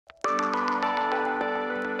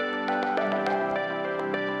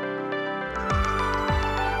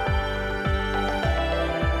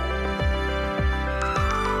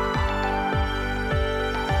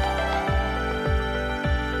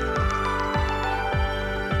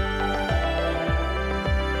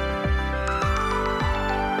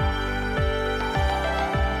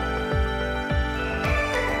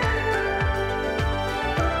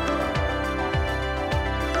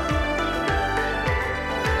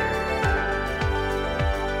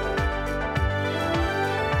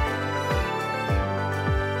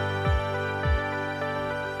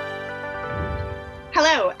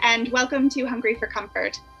and welcome to Hungry for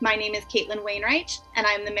Comfort. My name is Caitlin Wainwright, and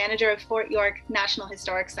I'm the manager of Fort York National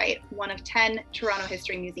Historic Site, one of 10 Toronto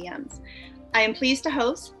history museums. I am pleased to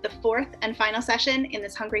host the fourth and final session in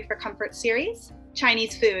this Hungry for Comfort series,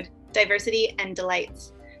 Chinese Food, Diversity and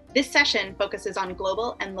Delights. This session focuses on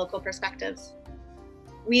global and local perspectives.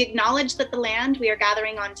 We acknowledge that the land we are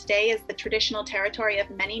gathering on today is the traditional territory of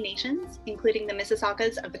many nations, including the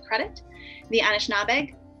Mississaugas of the Credit, the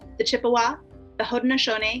Anishinaabe, the Chippewa, the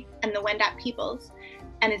Haudenosaunee, and the Wendat peoples,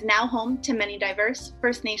 and is now home to many diverse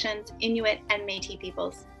First Nations, Inuit, and Métis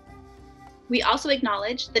peoples. We also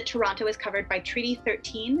acknowledge that Toronto is covered by Treaty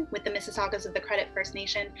 13 with the Mississaugas of the Credit First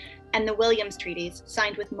Nation and the Williams Treaties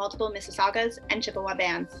signed with multiple Mississaugas and Chippewa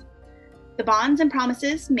bands. The bonds and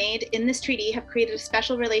promises made in this treaty have created a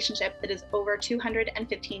special relationship that is over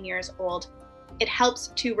 215 years old. It helps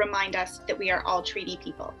to remind us that we are all treaty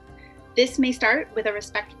people. This may start with a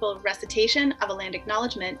respectful recitation of a land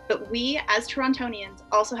acknowledgement, but we as Torontonians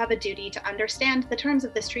also have a duty to understand the terms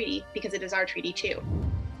of this treaty because it is our treaty too.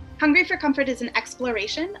 Hungry for Comfort is an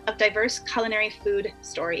exploration of diverse culinary food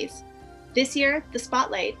stories. This year, the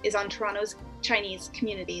spotlight is on Toronto's Chinese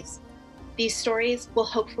communities. These stories will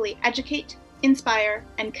hopefully educate, inspire,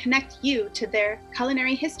 and connect you to their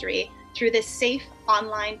culinary history through this safe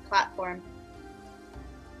online platform.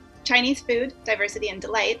 Chinese Food, Diversity and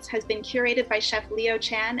Delights has been curated by Chef Leo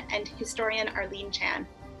Chan and historian Arlene Chan.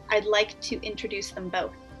 I'd like to introduce them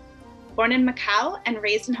both. Born in Macau and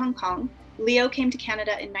raised in Hong Kong, Leo came to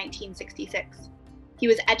Canada in 1966. He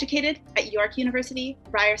was educated at York University,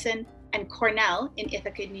 Ryerson, and Cornell in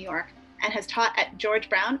Ithaca, New York, and has taught at George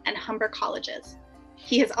Brown and Humber colleges.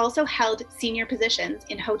 He has also held senior positions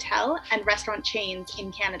in hotel and restaurant chains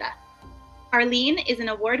in Canada. Arlene is an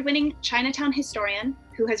award-winning Chinatown historian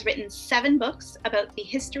who has written 7 books about the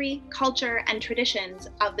history, culture, and traditions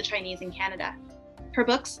of the Chinese in Canada. Her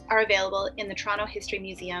books are available in the Toronto History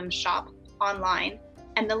Museum shop online,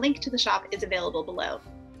 and the link to the shop is available below.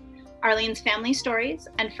 Arlene's family stories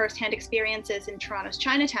and firsthand experiences in Toronto's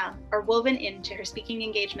Chinatown are woven into her speaking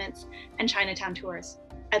engagements and Chinatown tours.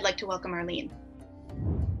 I'd like to welcome Arlene.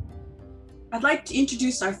 I'd like to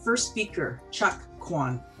introduce our first speaker, Cheuk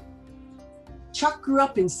Kwan. Cheuk grew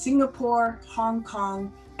up in Singapore, Hong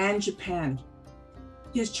Kong, and Japan.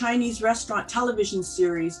 His Chinese restaurant television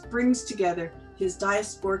series brings together his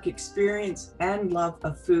diasporic experience and love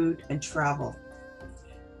of food and travel.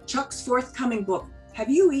 Cheuk's forthcoming book, Have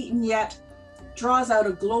You Eaten Yet?, draws out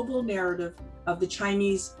a global narrative of the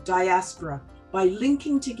Chinese diaspora by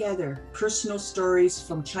linking together personal stories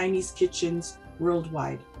from Chinese kitchens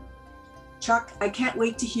worldwide. Cheuk, I can't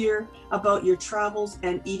wait to hear about your travels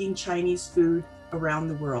and eating Chinese food around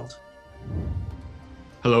the world.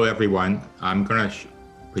 Hello, everyone. I'm going to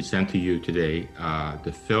present to you today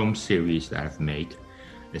the film series that I've made.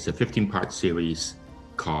 It's a 15-part series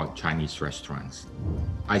called Chinese Restaurants.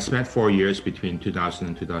 I spent 4 years between 2000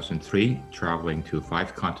 and 2003 traveling to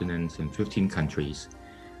 5 continents and 15 countries,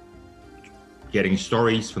 getting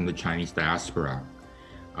stories from the Chinese diaspora.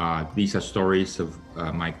 These are stories of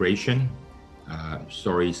migration,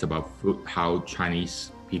 stories about food, how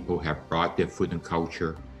Chinese people have brought their food and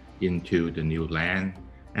culture into the new land,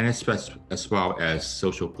 and as well as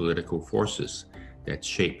social political forces that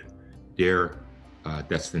shape their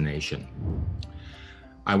destination.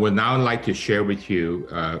 I would now like to share with you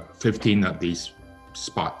 15 of these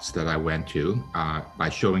spots that I went to by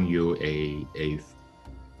showing you a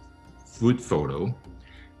food photo,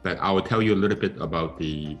 but I will tell you a little bit about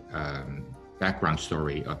the background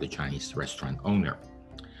story of the Chinese restaurant owner.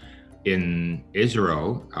 In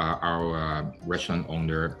Israel, our restaurant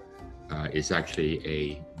owner is actually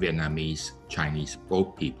a Vietnamese Chinese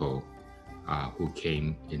boat people who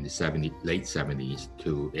came in the late 70s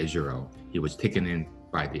to Israel. He was taken in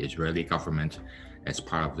by the Israeli government as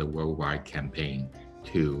part of the worldwide campaign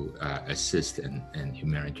to assist in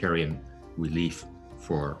humanitarian relief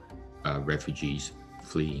for refugees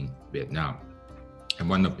fleeing Vietnam. And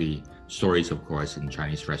one of the stories, of course, in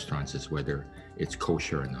Chinese restaurants is whether it's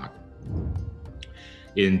kosher or not.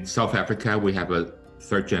 In South Africa, we have a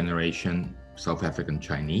 3rd generation South African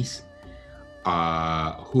Chinese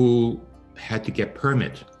who had to get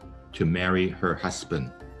permit to marry her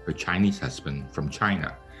husband, her Chinese husband from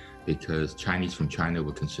China, because Chinese from China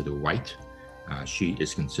were considered white. She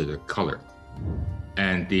is considered colored.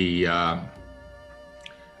 And the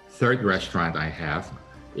 3rd restaurant I have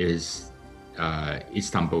is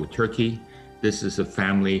Istanbul, Turkey. This is a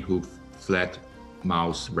family who fled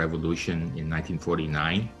Mao's revolution in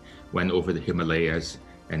 1949, went over the Himalayas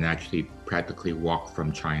and actually practically walked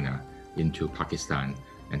from China into Pakistan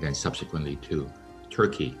and then subsequently to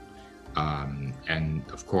Turkey. And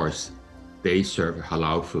of course, they serve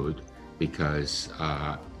halal food because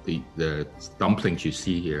the dumplings you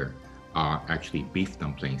see here are actually beef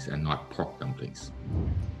dumplings and not pork dumplings.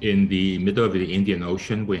 In the middle of the Indian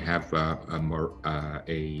Ocean, we have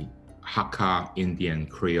a Hakka Indian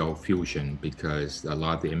Creole fusion because a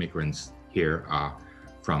lot of the immigrants here are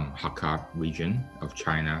from Hakka region of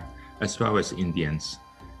China, as well as Indians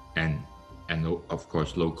and of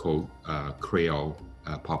course local Creole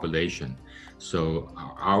population. So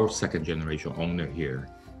our second generation owner here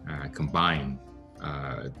combined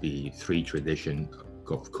the three traditions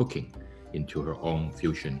of cooking into her own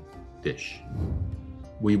fusion dish.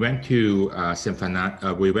 We went to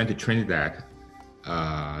Trinidad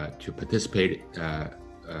to participate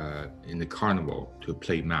in the carnival, to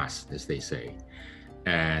play mass, as they say.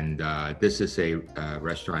 And this is a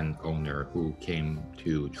restaurant owner who came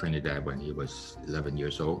to Trinidad when he was 11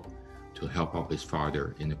 years old to help out his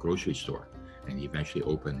father in the grocery store. And he eventually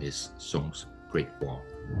opened his Song's Great Wall.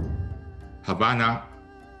 Havana,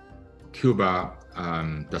 Cuba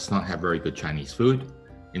does not have very good Chinese food.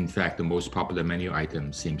 In fact, the most popular menu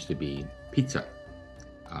item seems to be pizza.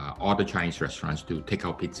 All the Chinese restaurants do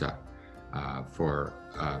takeout pizza for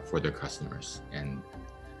their customers, and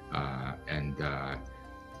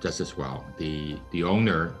just as well. The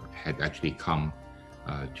owner had actually come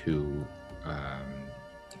to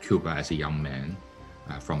Cuba as a young man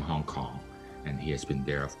from Hong Kong, and he has been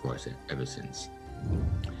there, of course, ever since.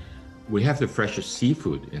 We have the freshest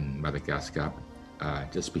seafood in Madagascar,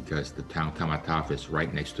 just because the town Tamatave is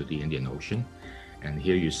right next to the Indian Ocean. And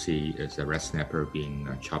here you see is a red snapper being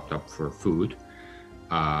chopped up for food.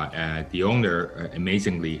 The owner,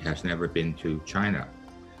 amazingly, has never been to China.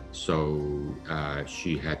 So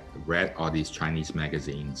she had read all these Chinese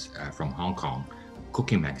magazines from Hong Kong,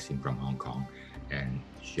 cooking magazine from Hong Kong, and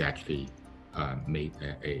she actually made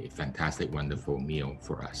a fantastic, wonderful meal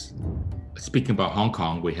for us. Speaking about Hong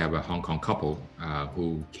Kong, we have a Hong Kong couple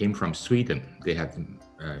who came from Sweden. They had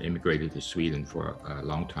immigrated to Sweden for a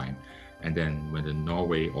long time. And then when the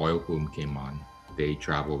Norway oil boom came on, they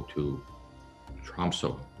traveled to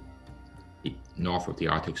Tromsø, north of the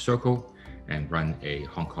Arctic Circle, and run a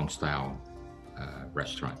Hong Kong style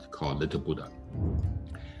restaurant called Little Buddha.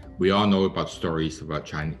 We all know about stories about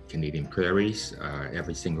Canadian prairies.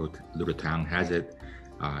 Every single little town has it.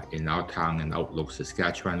 In our town in Outlook,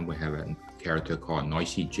 Saskatchewan, we have a character called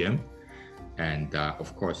Noisy Jim. And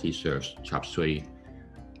of course, he serves chop suey,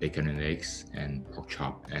 bacon and eggs, and pork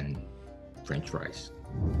chop, and French fries.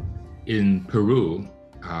 In Peru,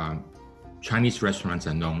 Chinese restaurants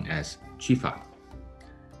are known as chifa.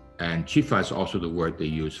 And chifa is also the word they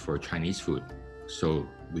use for Chinese food. So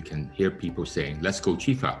we can hear people saying, let's go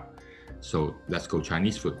chifa. So let's go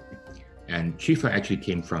Chinese food. And chifa actually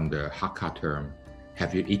came from the Hakka term,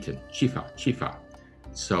 have you eaten? Chifa, chifa.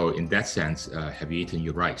 So in that sense, have you eaten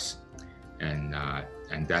your rice? And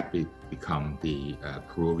that become the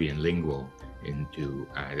Peruvian lingual into,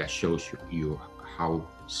 that shows you how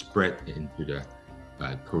spread into the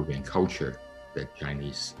Peruvian culture that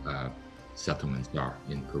Chinese settlements are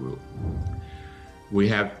in Peru. We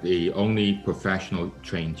have the only professional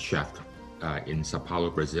trained chef in Sao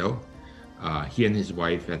Paulo, Brazil. He and his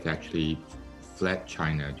wife have actually fled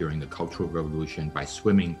China during the Cultural Revolution by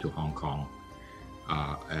swimming to Hong Kong,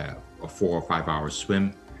 a 4 or 5 hour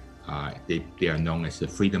swim. They are known as the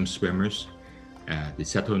Freedom Swimmers. They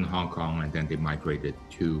settled in Hong Kong and then they migrated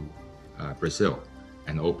to Brazil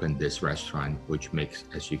and opened this restaurant, which makes,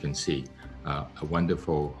 as you can see, a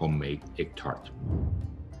wonderful homemade egg tart.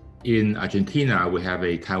 In Argentina, we have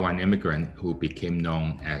a Taiwan immigrant who became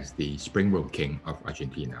known as the spring roll king of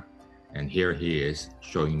Argentina. And here he is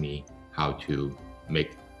showing me how to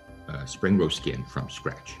make spring roll skin from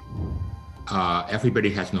scratch. Everybody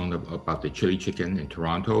has known about the chili chicken in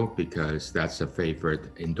Toronto because that's a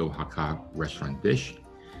favorite Indo-Hakka restaurant dish.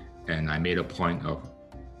 And I made a point of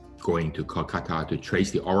going to Kolkata to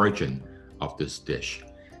trace the origin of this dish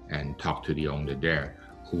and talk to the owner there,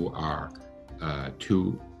 who are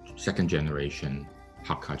two second-generation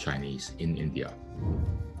Hakka Chinese in India.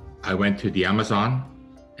 I went to the Amazon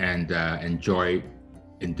and enjoyed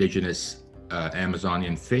indigenous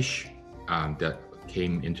Amazonian fish that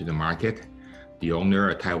came into the market. The owner,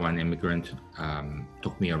 a Taiwan immigrant,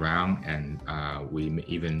 took me around, and we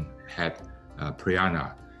even had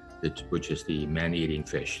piranha, which is the man-eating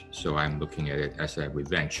fish. So I'm looking at it as a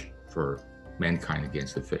revenge for mankind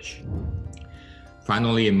against the fish.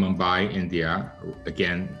 Finally, in Mumbai, India,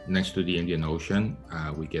 again, next to the Indian Ocean,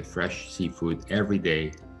 we get fresh seafood every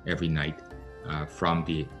day, every night from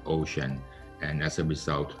the ocean. And as a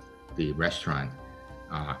result, the restaurant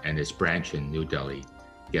and its branch in New Delhi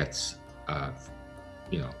gets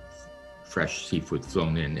you know, fresh seafood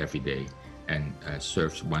flown in every day, and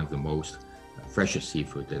serves one of the most freshest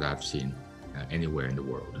seafood that I've seen anywhere in the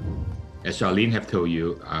world. As Arlene have told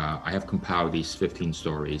you, I have compiled these 15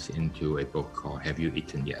 stories into a book called Have You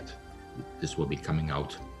Eaten Yet? This will be coming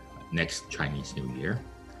out next Chinese New Year.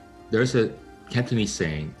 There's a Cantonese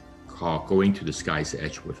saying called going to the sky's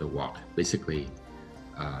edge with a walk. Basically,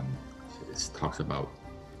 it talks about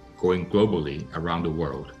going globally around the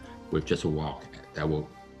world with just a walk that will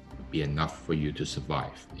be enough for you to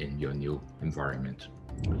survive in your new environment.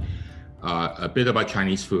 A bit about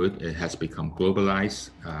Chinese food. It has become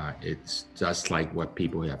globalized. It's just like what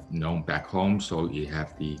people have known back home. So you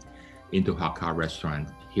have the Indo-Hakka restaurant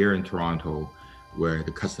here in Toronto, where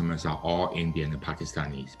the customers are all Indian and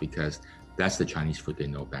Pakistanis, because that's the Chinese food they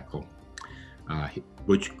know back home.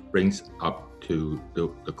 Which brings up to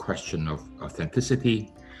the question of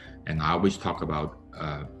authenticity. And I always talk about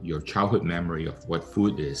your childhood memory of what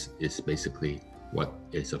food is basically what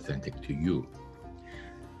is authentic to you.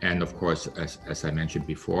 And of course, as I mentioned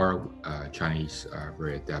before, Chinese are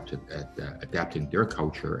very adapted at adapting their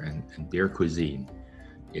culture and their cuisine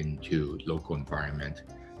into local environment,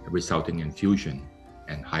 resulting in fusion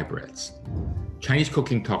and hybrids. Chinese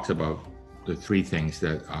cooking talks about the three things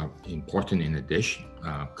that are important in a dish: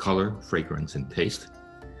 color, fragrance, and taste.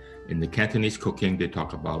 In the Cantonese cooking, they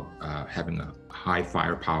talk about having a high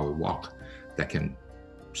firepower wok that can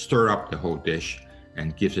stir up the whole dish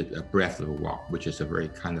and gives it a breath of a wok, which is a very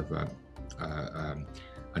kind of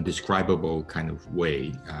undescribable kind of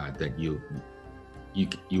way that you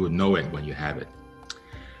would know it when you have it.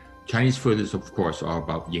 Chinese food is, of course, all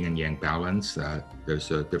about yin and yang balance.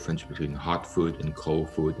 There's a difference between hot food and cold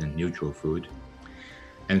food and neutral food.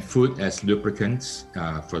 And food as lubricants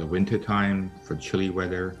for the winter time, for chilly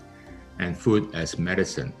weather, and food as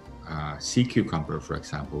medicine. Sea cucumber, for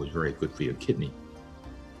example, is very good for your kidney.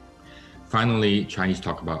 Finally, Chinese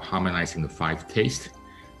talk about harmonizing the five tastes: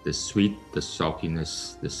 the sweet, the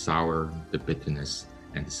saltiness, the sour, the bitterness,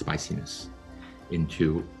 and the spiciness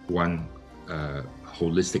into one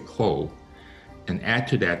holistic whole, and add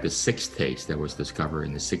to that the sixth taste that was discovered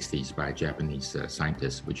in the 60s by a Japanese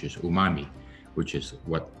scientist, which is umami, which is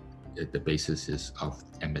what the basis is of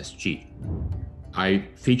MSG. I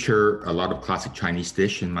feature a lot of classic Chinese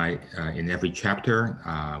dish in every chapter.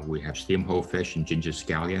 We have steamed whole fish and ginger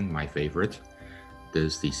scallion, my favorite.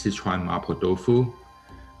 There's the Sichuan mapo tofu,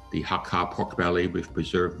 the Hakka pork belly with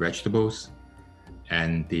preserved vegetables,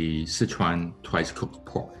 and the Sichuan twice cooked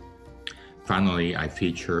pork. Finally, I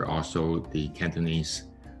feature also the Cantonese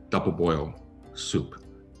double boil soup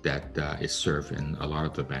that is served in a lot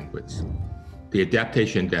of the banquets. The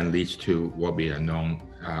adaptation then leads to what we are known.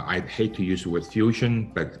 I hate to use the word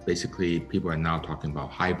fusion, but basically people are now talking about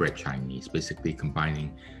hybrid Chinese, basically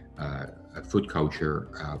combining food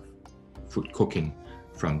culture, food cooking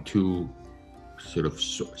from two sort of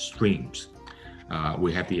streams.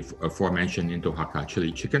 We have the aforementioned Indo-Hakka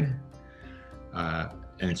chili chicken.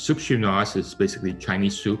 And soup chinoise is basically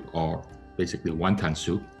Chinese soup, or basically wonton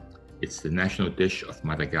soup. It's the national dish of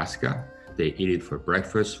Madagascar. They eat it for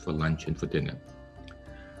breakfast, for lunch, and for dinner.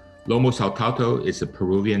 Lomo saltado is a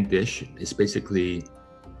Peruvian dish. It's basically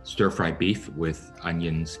stir-fried beef with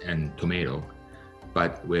onions and tomato,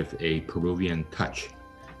 but with a Peruvian touch.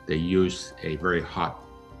 They use a very hot,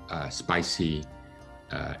 spicy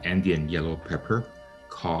Andean yellow pepper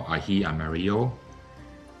called ají amarillo,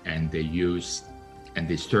 and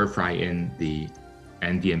they stir-fry in the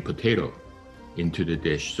Andean potato into the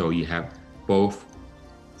dish. So you have both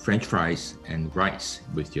French fries and rice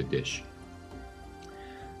with your dish.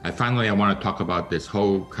 And finally, I want to talk about this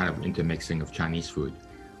whole kind of intermixing of Chinese food.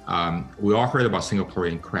 We all heard about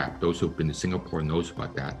Singaporean crab. Those who've been to Singapore knows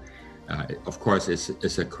about that. Of course,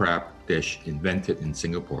 it's a crab dish invented in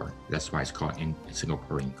Singapore. That's why it's called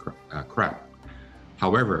Singaporean crab.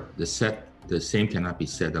 However, the same cannot be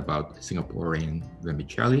said about Singaporean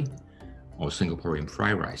vermicelli or Singaporean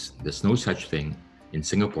fried rice. There's no such thing in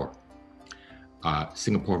Singapore.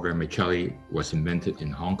 Singapore vermicelli was invented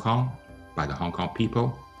in Hong Kong by the Hong Kong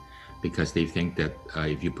people because they think that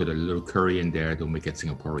if you put a little curry in there, they'll make it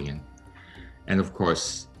Singaporean. And of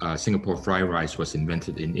course, Singapore fried rice was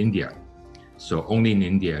invented in India. So only in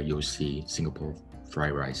India, you'll see Singapore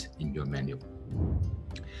fried rice in your menu.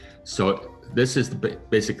 So this is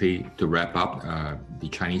basically to wrap up the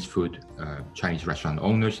Chinese food, Chinese restaurant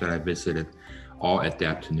owners that I visited all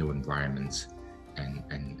adapt to new environments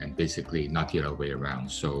and basically not the other way around.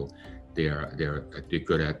 So they're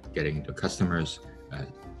good at getting the customers,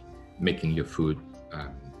 making your food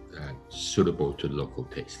suitable to local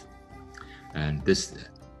taste. And this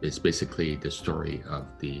it's basically the story of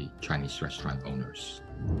the Chinese restaurant owners.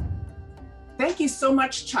 Thank you so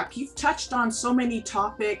much, Chuck. You've touched on so many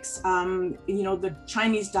topics, the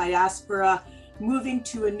Chinese diaspora, moving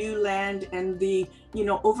to a new land, and the,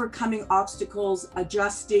 overcoming obstacles,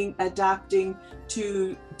 adjusting, adapting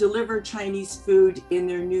to deliver Chinese food in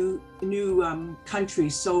their new country.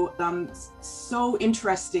 So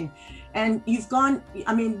interesting. And you've gone,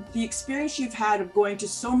 the experience you've had of going to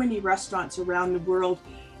so many restaurants around the world,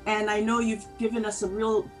 and I know you've given us a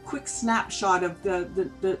real quick snapshot of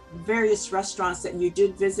the various restaurants that you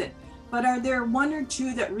did visit. But are there one or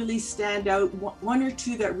two that really stand out, one or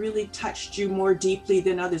two that really touched you more deeply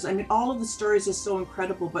than others? All of the stories are so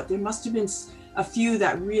incredible, but there must have been a few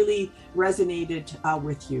that really resonated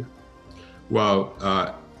with you. Well,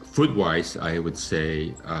 food-wise, I would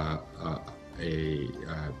say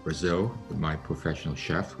Brazil, my professional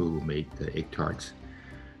chef who made the egg tarts,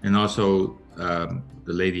 and also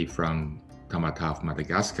the lady from Tamatave,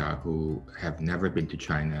 Madagascar, who have never been to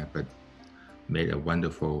China but made a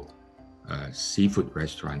wonderful seafood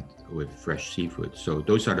restaurant with fresh seafood. So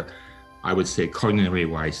those are I would say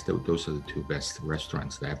culinary-wise, those are the two best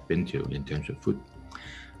restaurants that I've been to in terms of food.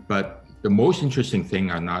 But the most interesting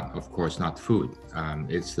thing are of course, not food.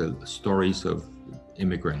 It's the stories of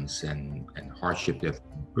immigrants and hardship they've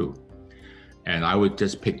been through. And I would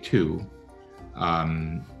just pick two.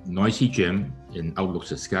 Noisy Jim in Outlook,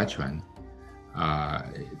 Saskatchewan.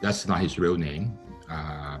 That's not his real name,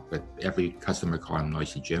 but every customer calls him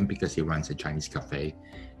Noisy Jim because he runs a Chinese cafe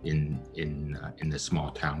in a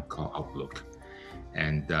small town called Outlook.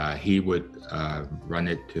 And he would run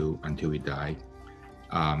it until he died.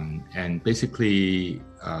 And basically,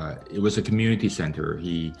 it was a community center.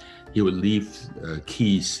 He would leave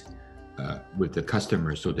keys with the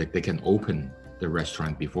customers so that they can open the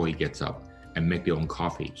restaurant before he gets up and make their own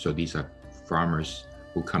coffee. So these are farmers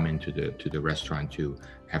who come into the restaurant to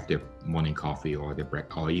have their morning coffee or their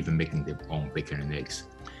breakfast, or even making their own bacon and eggs.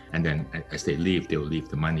 And then as they leave, they will leave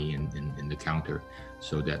the money in the counter,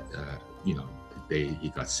 so that the day he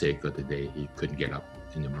got sick or the day he couldn't get up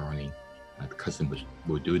in the morning, the customers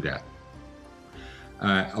will do that.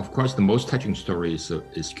 Of course, the most touching story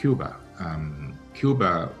is Cuba.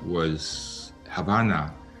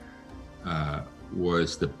 Havana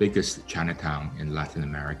was the biggest Chinatown in Latin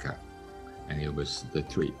America. And it was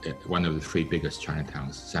one of the three biggest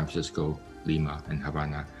Chinatowns. San Francisco, Lima, and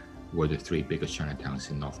Havana were the three biggest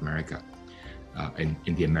Chinatowns in North America, in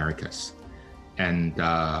the Americas. And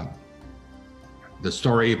the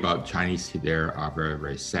story about Chinese there are very,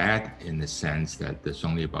 very sad, in the sense that there's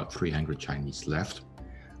only about 300 Chinese left.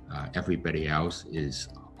 Everybody else is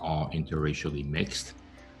all interracially mixed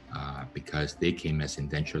because they came as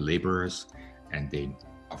indentured laborers, and they,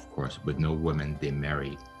 of course, with no women, they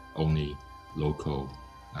married only local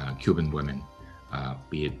Cuban women,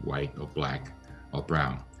 be it white or black or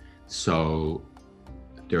brown. So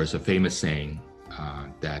there's a famous saying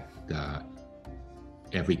that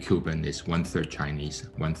every Cuban is 1/3 Chinese,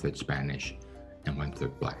 1/3 Spanish, and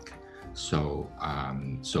 1/3 black. So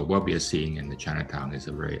what we are seeing in the Chinatown is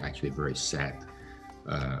actually a very sad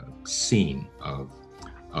scene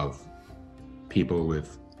of people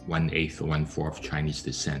with 1/8 or 1/4 Chinese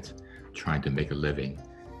descent trying to make a living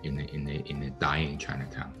in a dying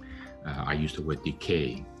Chinatown. I used the word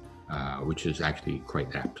decay, which is actually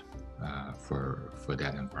quite apt for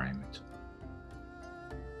that environment.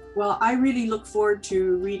 Well, I really look forward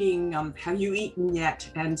to reading Have You Eaten Yet?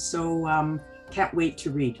 And so can't wait to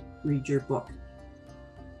read your book.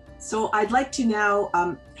 So I'd like to now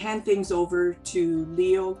hand things over to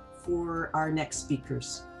Leo for our next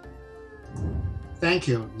speakers. Thank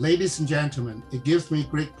you, ladies and gentlemen. It gives me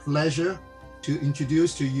great pleasure to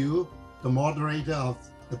introduce to you the moderator of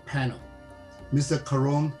the panel, Mr.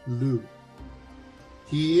 Karon Liu.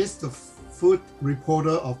 He is the food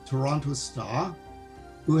reporter of Toronto Star,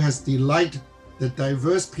 who has delighted the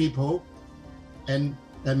diverse people and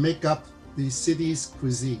that make up the city's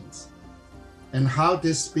cuisines, and how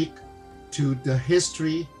they speak to the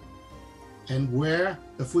history and where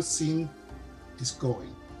the food scene is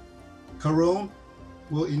going. Karon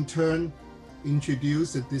will in turn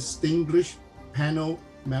introduce the distinguished panel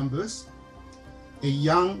members, a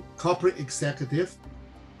young corporate executive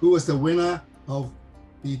who was the winner of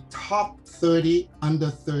the top 30 under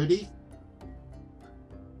 30,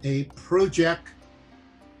 a project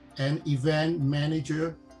and event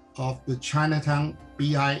manager of the Chinatown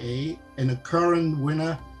BIA, and a current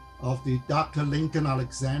winner of the Dr. Lincoln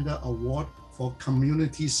Alexander Award for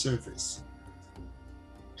Community Service,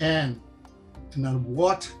 and an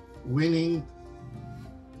award-winning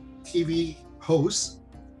TV host,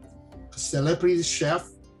 a celebrity chef,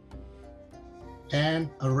 and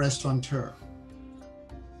a restaurateur.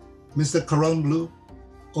 Mr. Karon Liu,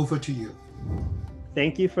 over to you.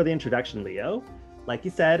 Thank you for the introduction, Leo. Like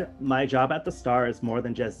you said, my job at the Star is more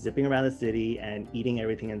than just zipping around the city and eating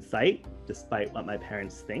everything in sight, despite what my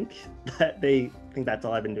parents think. They think that's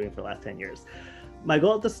all I've been doing for the last 10 years. My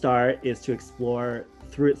goal at the Star is to explore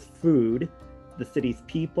through its food, the city's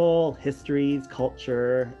people, histories,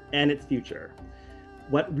 culture, and its future.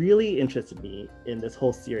 What really interested me in this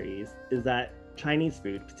whole series is that Chinese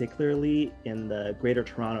food, particularly in the Greater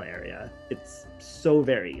Toronto area, it's so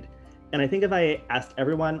varied. And I think if I asked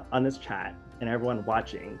everyone on this chat and everyone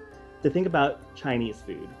watching to think about Chinese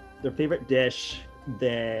food, their favorite dish,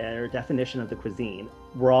 their definition of the cuisine,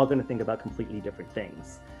 we're all going to think about completely different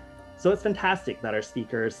things. So it's fantastic that our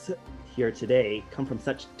speakers here today come from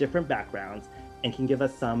such different backgrounds and can give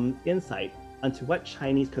us some insight onto what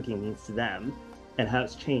Chinese cooking means to them and how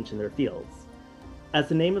it's changed in their fields. As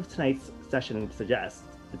the name of tonight's session suggests,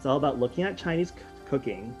 it's all about looking at Chinese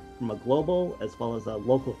cooking from a global as well as a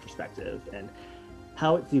local perspective and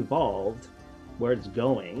how it's evolved, where it's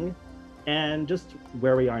going, and just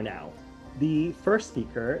where we are now. The first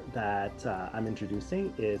speaker that I'm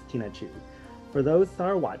introducing is Tina Chiu. For those that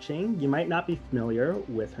are watching, you might not be familiar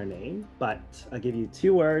with her name, but I'll give you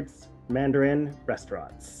 2 words: Mandarin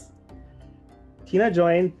Restaurants. Tina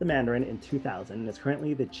joined the Mandarin in 2000 and is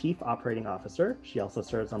currently the Chief Operating Officer. She also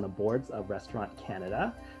serves on the boards of Restaurant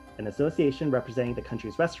Canada, an association representing the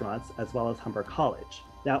country's restaurants, as well as Humber College.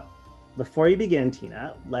 Now, before you begin,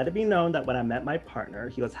 Tina, let it be known that when I met my partner,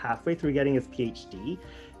 he was halfway through getting his PhD,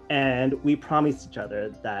 and we promised each other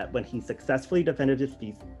that when he successfully defended his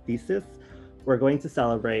thesis, we're going to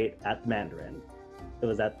celebrate at the Mandarin. It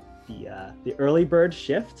was at the early bird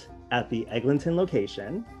shift at the Eglinton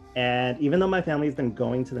location. And even though my family's been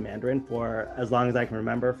going to the Mandarin for as long as I can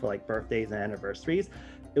remember, for like birthdays and anniversaries,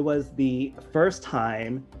 it was the first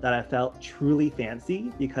time that I felt truly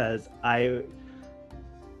fancy because I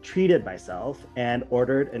treated myself and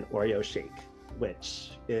ordered an Oreo shake,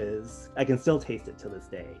 which is, I can still taste it to this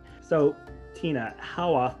day. So Tina,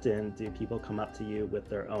 how often do people come up to you with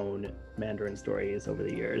their own Mandarin stories over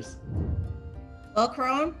the years? Well,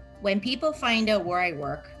 Karon, when people find out where I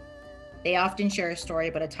work, they often share a story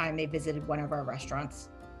about a time they visited one of our restaurants.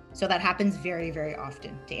 So that happens very, very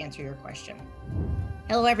often, to answer your question.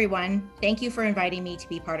 Hello, everyone. Thank you for inviting me to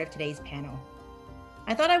be part of today's panel.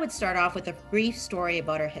 I thought I would start off with a brief story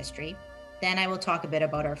about our history. Then I will talk a bit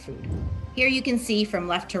about our food. Here you can see from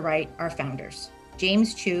left to right our founders: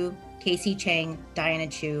 James Chiu, Casey Chang, Diana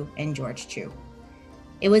Chiu, and George Chiu.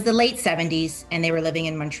 It was the late 70s and they were living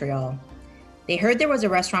in Montreal. They heard there was a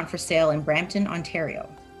restaurant for sale in Brampton, Ontario.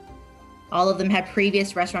 All of them had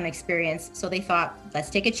previous restaurant experience, so they thought, let's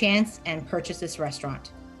take a chance and purchase this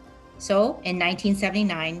restaurant. So in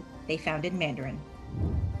 1979, they founded Mandarin.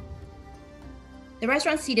 The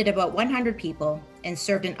restaurant seated about 100 people and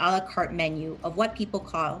served an a la carte menu of what people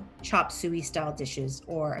call chop suey style dishes,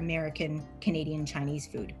 or American Canadian Chinese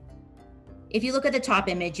food. If you look at the top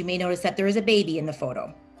image, you may notice that there is a baby in the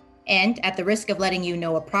photo. And at the risk of letting you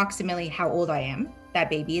know approximately how old I am, that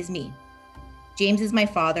baby is me. James is my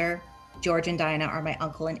father. George and Diana are my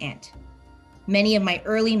uncle and aunt. Many of my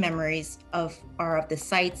early memories are of the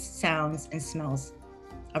sights, sounds, and smells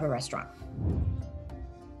of a restaurant.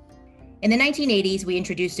 In the 1980s, we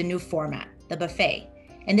introduced a new format, the buffet,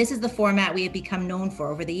 and this is the format we have become known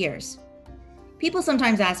for over the years. People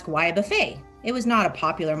sometimes ask, why a buffet? It was not a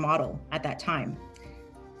popular model at that time.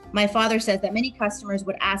 My father says that many customers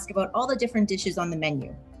would ask about all the different dishes on the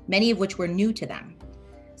menu, many of which were new to them.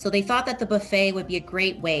 So they thought that the buffet would be a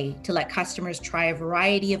great way to let customers try a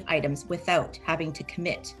variety of items without having to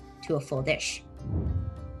commit to a full dish.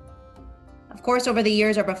 Of course, over the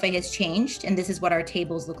years, our buffet has changed, and this is what our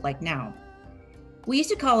tables look like now. We used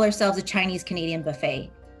to call ourselves a Chinese Canadian buffet,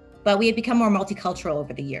 but we have become more multicultural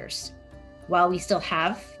over the years. While we still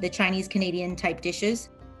have the Chinese Canadian type dishes,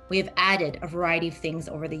 we have added a variety of things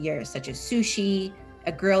over the years, such as sushi,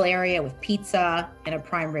 a grill area with pizza, and a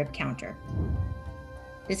prime rib counter.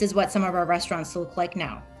 This is what some of our restaurants look like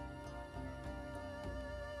now.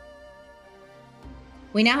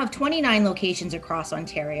 We now have 29 locations across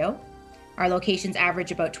Ontario. Our locations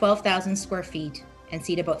average about 12,000 square feet and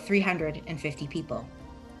seat about 350 people.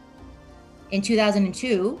 In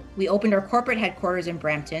 2002, we opened our corporate headquarters in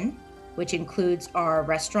Brampton, which includes our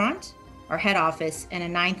restaurant, our head office, and a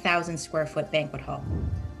 9,000 square foot banquet hall.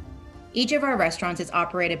 Each of our restaurants is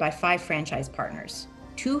operated by 5 franchise partners,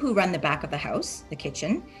 2 who run the back of the house, the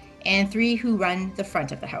kitchen, and 3 who run the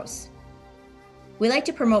front of the house. We like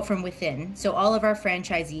to promote from within, so all of our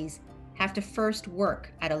franchisees have to first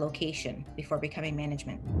work at a location before becoming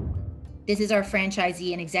management. This is our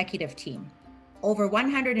franchisee and executive team. Over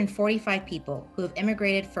 145 people who have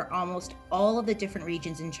immigrated from almost all of the different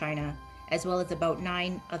regions in China, as well as about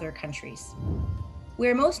 9 other countries. We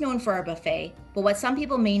are most known for our buffet, but what some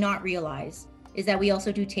people may not realize is that we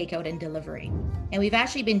also do takeout and delivery. And we've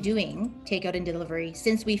actually been doing takeout and delivery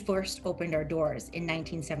since we first opened our doors in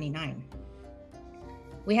 1979.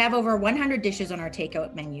 We have over 100 dishes on our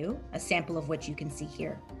takeout menu, a sample of which you can see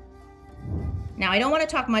here. Now, I don't want to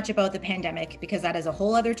talk much about the pandemic because that is a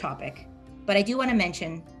whole other topic, but I do want to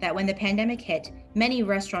mention that when the pandemic hit, many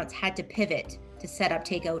restaurants had to pivot to set up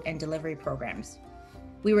takeout and delivery programs.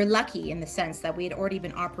 We were lucky in the sense that we had already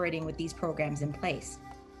been operating with these programs in place.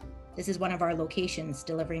 This is one of our locations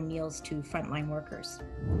delivering meals to frontline workers.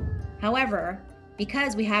 However,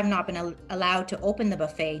 because we have not been allowed to open the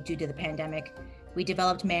buffet due to the pandemic, we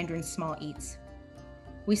developed Mandarin Small Eats.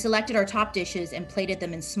 We selected our top dishes and plated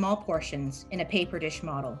them in small portions in a paper dish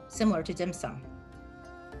model, similar to dim sum.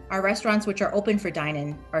 Our restaurants, which are open for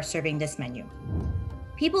dine-in, are serving this menu.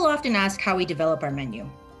 People often ask how we develop our menu.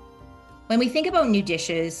 When we think about new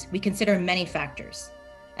dishes, we consider many factors: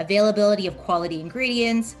 availability of quality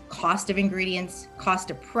ingredients, cost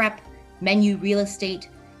of prep, menu real estate,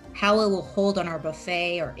 how it will hold on our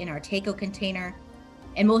buffet or in our takeout container,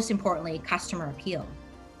 and most importantly, customer appeal.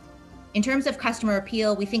 In terms of customer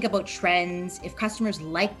appeal, we think about trends, if customers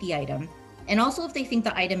like the item, and also if they think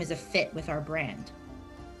the item is a fit with our brand.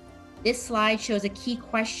 This slide shows a key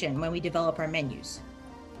question when we develop our menus.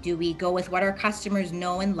 Do we go with what our customers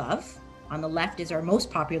know and love? On the left is our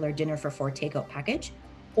most popular dinner for 4 takeout package.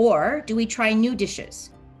 Or do we try new dishes,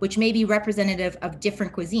 which may be representative of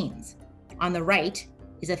different cuisines? On the right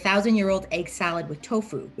is a 1,000-year-old egg salad with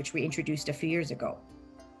tofu, which we introduced a few years ago.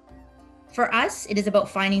 For us, it is about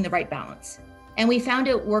finding the right balance. And we found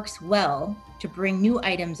it works well to bring new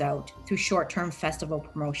items out through short-term festival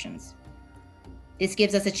promotions. This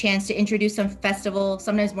gives us a chance to introduce some festival,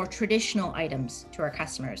 sometimes more traditional items to our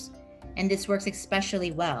customers. And this works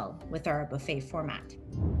especially well with our buffet format.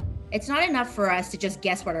 It's not enough for us to just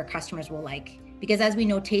guess what our customers will like, because as we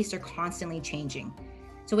know, tastes are constantly changing.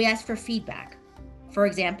 So we ask for feedback. For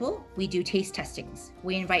example, we do taste testings.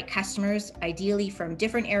 We invite customers, ideally from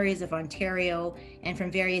different areas of Ontario and from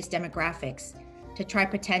various demographics, to try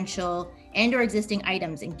potential and or existing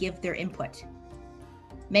items and give their input.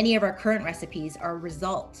 Many of our current recipes are a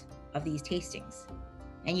result of these tastings.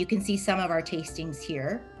 And you can see some of our tastings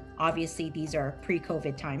here. Obviously, these are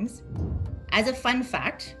pre-COVID times. As a fun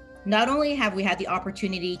fact, not only have we had the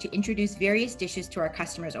opportunity to introduce various dishes to our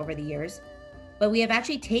customers over the years, but we have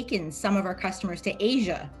actually taken some of our customers to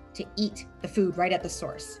Asia to eat the food right at the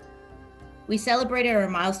source. We celebrated our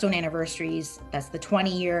milestone anniversaries, that's the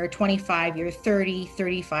 20-year, 25-year, 30,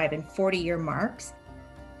 35, and 40-year marks,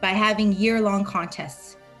 by having year-long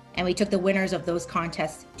contests, and we took the winners of those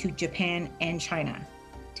contests to Japan and China.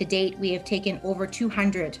 To date, we have taken over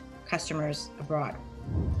 200 customers abroad.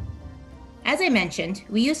 As I mentioned,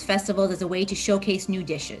 we use festivals as a way to showcase new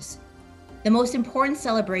dishes. The most important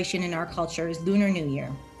celebration in our culture is Lunar New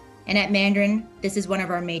Year, and at Mandarin, this is one of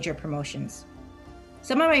our major promotions.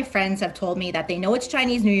 Some of my friends have told me that they know it's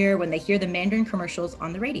Chinese New Year when they hear the Mandarin commercials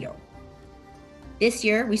on the radio. This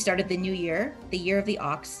year, we started the new year, the Year of the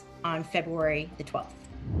Ox, on February the 12th.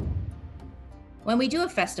 When we do a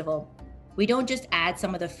festival, we don't just add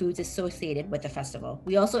some of the foods associated with the festival,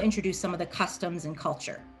 we also introduce some of the customs and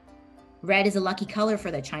culture. Red is a lucky color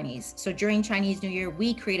for the Chinese, so during Chinese New Year,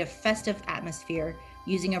 we create a festive atmosphere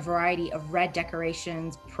using a variety of red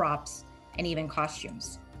decorations, props, and even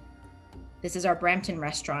costumes. This is our Brampton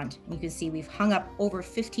restaurant, and you can see we've hung up over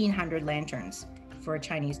 1,500 lanterns for a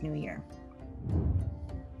Chinese New Year.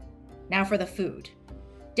 Now for the food.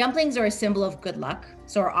 Dumplings are a symbol of good luck,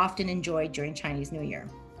 so are often enjoyed during Chinese New Year,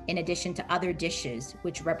 in addition to other dishes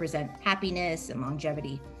which represent happiness and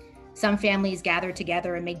longevity. Some families gather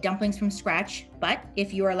together and make dumplings from scratch, but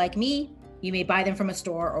if you are like me, you may buy them from a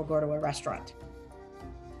store or go to a restaurant.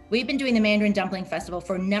 We've been doing the Mandarin Dumpling Festival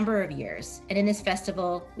for a number of years, and in this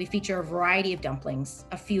festival, we feature a variety of dumplings,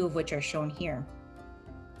 a few of which are shown here.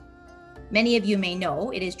 Many of you may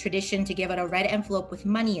know it is tradition to give out a red envelope with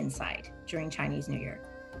money inside during Chinese New Year.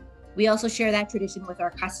 We also share that tradition with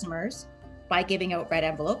our customers by giving out red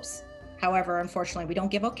envelopes. However, unfortunately, we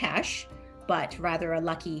don't give out cash, but rather a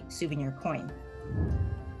lucky souvenir coin.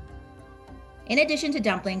 In addition to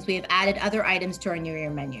dumplings, we have added other items to our New Year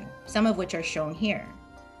menu, some of which are shown here.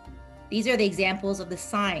 These are the examples of the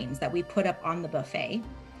signs that we put up on the buffet.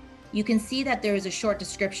 You can see that there is a short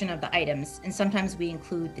description of the items, and sometimes we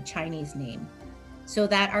include the Chinese name, so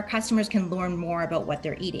that our customers can learn more about what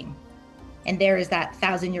they're eating. And there is that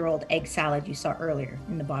 1,000-year-old egg salad you saw earlier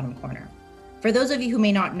in the bottom corner. For those of you who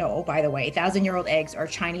may not know, by the way, 1,000-year-old eggs are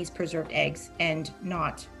Chinese preserved eggs and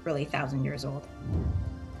not really 1,000 years old.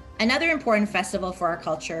 Another important festival for our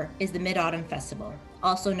culture is the Mid-Autumn Festival,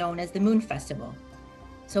 also known as the Moon Festival.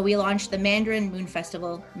 So we launched the Mandarin Moon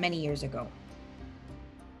Festival many years ago.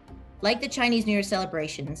 Like the Chinese New Year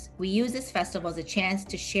celebrations, we use this festival as a chance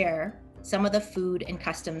to share some of the food and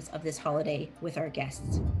customs of this holiday with our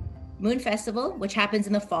guests. Moon Festival, which happens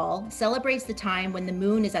in the fall, celebrates the time when the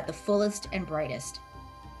moon is at the fullest and brightest.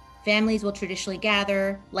 Families will traditionally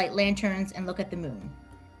gather, light lanterns, and look at the moon.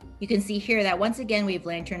 You can see here that once again we have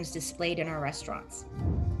lanterns displayed in our restaurants.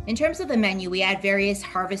 In terms of the menu, we add various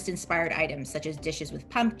harvest-inspired items such as dishes with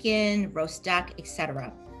pumpkin, roast duck,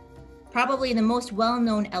 etc. Probably the most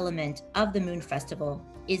well-known element of the Moon Festival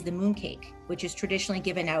is the mooncake, which is traditionally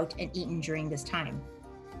given out and eaten during this time.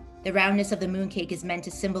 The roundness of the mooncake is meant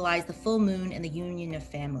to symbolize the full moon and the union of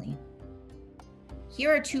family.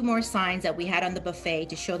 Here are 2 more signs that we had on the buffet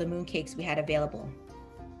to show the mooncakes we had available.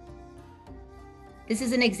 This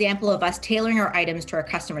is an example of us tailoring our items to our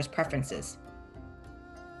customers' preferences.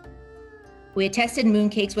 We had tested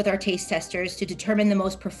mooncakes with our taste testers to determine the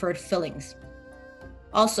most preferred fillings.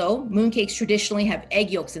 Also, mooncakes traditionally have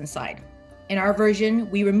egg yolks inside. In our version,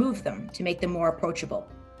 we removed them to make them more approachable.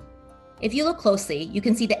 If you look closely, you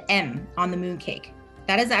can see the M on the mooncake.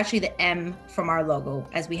 That is actually the M from our logo,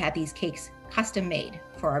 as we had these cakes custom made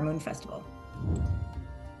for our Moon Festival.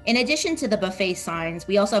 In addition to the buffet signs,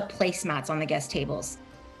 we also have placemats on the guest tables.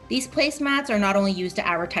 These placemats are not only used to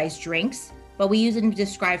advertise drinks, but we use them to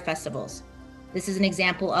describe festivals. This is an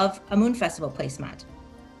example of a Moon Festival placemat.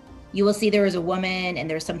 You will see there is a woman and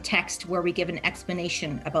there's some text where we give an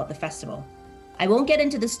explanation about the festival. I won't get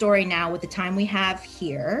into the story now with the time we have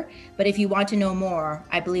here, but if you want to know more,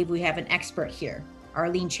 I believe we have an expert here.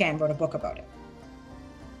 Arlene Chan wrote a book about it.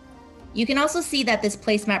 You can also see that this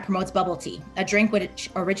placemat promotes bubble tea, a drink which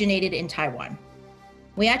originated in Taiwan.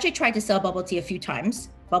 We actually tried to sell bubble tea a few times.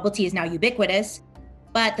 Bubble tea is now ubiquitous,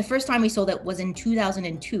 but the first time we sold it was in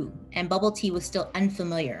 2002, and bubble tea was still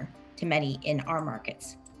unfamiliar to many in our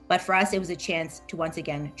markets. But for us, it was a chance to once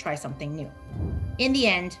again try something new. In the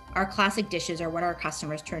end, our classic dishes are what our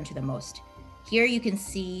customers turn to the most. Here you can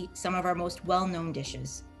see some of our most well-known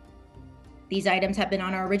dishes. These items have been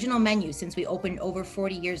on our original menu since we opened over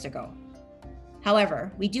 40 years ago.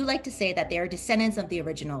 However, we do like to say that they are descendants of the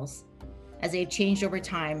originals, as they've changed over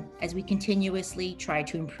time as we continuously try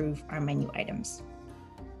to improve our menu items.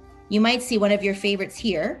 You might see one of your favorites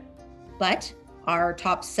here, but our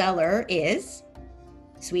top seller is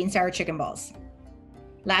sweet and sour chicken balls.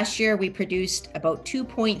 Last year, we produced about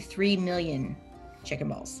 2.3 million chicken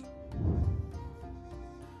balls.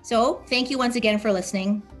 So thank you once again for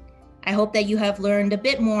listening. I hope that you have learned a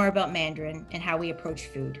bit more about Mandarin and how we approach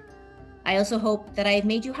food. I also hope that I have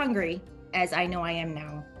made you hungry, as I know I am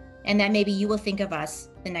now, and that maybe you will think of us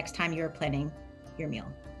the next time you're planning your meal.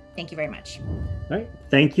 Thank you very much. All right.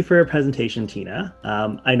 Thank you for your presentation, Tina.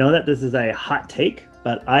 I know that this is a hot take,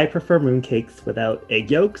 but I prefer mooncakes without egg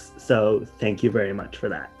yolks, so thank you very much for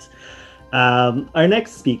that. Our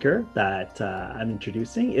next speaker that I'm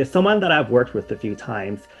introducing is someone that I've worked with a few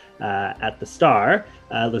times at the Star.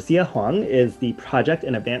 Lucia Huang is the Project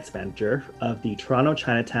and Advance Manager of the Toronto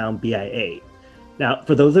Chinatown BIA. Now,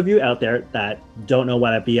 for those of you out there that don't know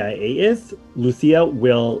what a BIA is, Lucia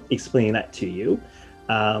will explain that to you.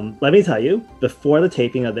 Let me tell you, before the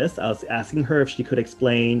taping of this, I was asking her if she could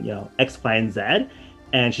explain, X, Y, and Z,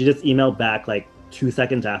 and she just emailed back like 2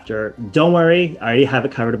 seconds after, "Don't worry, I already have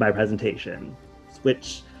it covered in my presentation,"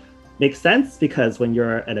 which makes sense because when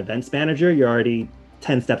you're an events manager, you're already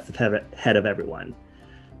 10 steps ahead of everyone.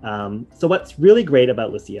 So what's really great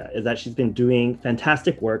about Lucia is that she's been doing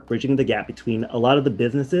fantastic work bridging the gap between a lot of the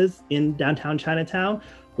businesses in downtown Chinatown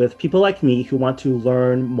with people like me who want to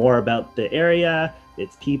learn more about the area,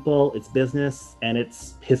 its people, its business, and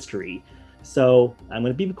its history. So I'm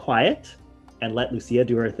going to be quiet and let Lucia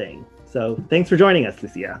do her thing. So thanks for joining us,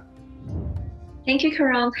 Lucia. Thank you,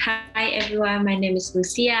 Karon. Hi, everyone. My name is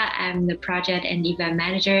Lucia. I'm the project and event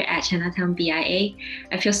manager at Chinatown BIA.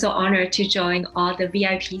 I feel so honored to join all the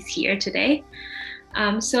VIPs here today.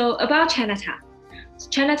 So about Chinatown.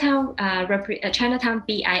 Chinatown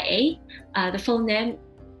BIA, the full name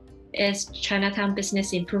is Chinatown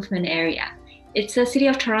Business Improvement Area. It's a City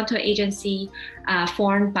of Toronto agency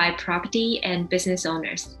formed by property and business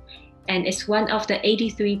owners. And it's one of the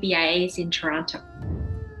 83 BIAs in Toronto.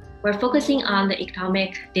 We're focusing on the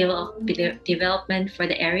economic development for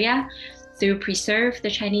the area through preserve the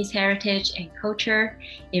Chinese heritage and culture,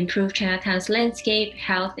 improve Chinatown's landscape,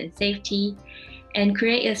 health and safety, and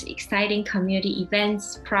create exciting community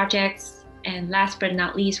events, projects, and last but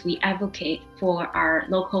not least, we advocate for our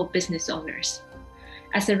local business owners.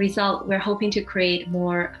 As a result, we're hoping to create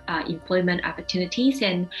more employment opportunities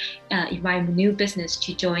and invite new business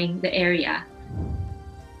to join the area.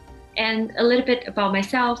 And a little bit about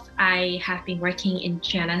myself, I have been working in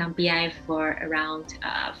Chinatown BIA for around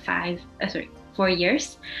 4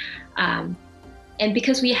 years. And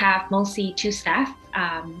because we have mostly 2 staff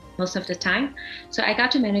most of the time, so I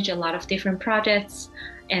got to manage a lot of different projects,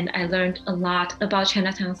 and I learned a lot about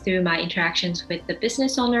Chinatown through my interactions with the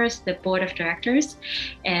business owners, the board of directors,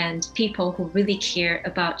 and people who really care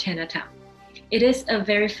about Chinatown. It is a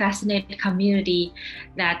very fascinating community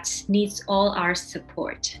that needs all our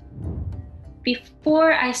support.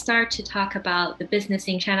 Before I start to talk about the business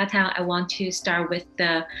in Chinatown, I want to start with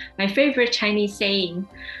my favorite Chinese saying,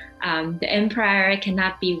 the empire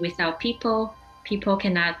cannot be without people, people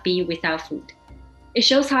cannot be without food. It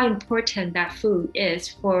shows how important that food is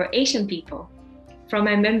for Asian people. From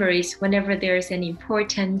my memories, whenever there's an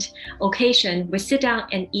important occasion, we sit down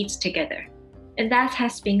and eat together. And that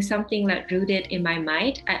has been something that rooted in my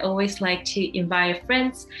mind. I always like to invite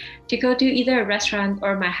friends to go to either a restaurant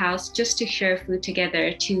or my house just to share food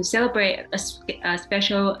together to celebrate a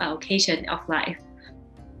special occasion of life.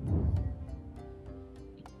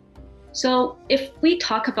 So if we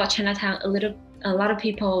talk about Chinatown a lot of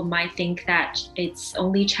people might think that it's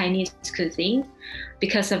only Chinese cuisine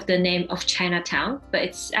because of the name of Chinatown, but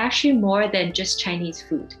it's actually more than just Chinese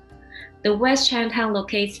food. The West Chinatown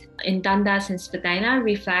locates in Dundas and Spadina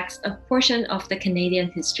reflects a portion of the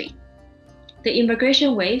Canadian history. The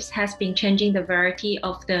immigration waves has been changing the variety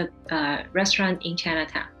of the restaurant in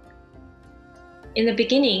Chinatown. In the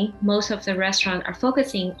beginning, most of the restaurants are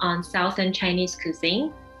focusing on Southern Chinese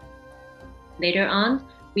cuisine. Later on,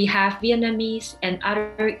 we have Vietnamese and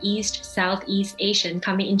other East, Southeast Asian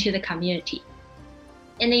coming into the community.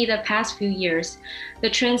 And in the past few years, the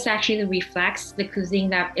trends actually reflects the cuisine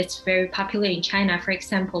that is very popular in China. For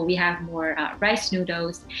example, we have more rice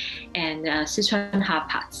noodles and Sichuan hot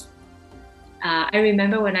pots. I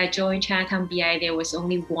remember when I joined Chinatown BI, there was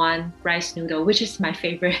only one rice noodle, which is my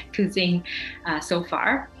favorite cuisine so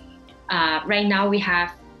far. Right now, we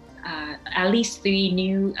have at least 3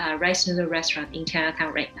 new rice noodle restaurants in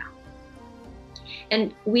Chinatown right now.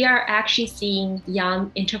 And we are actually seeing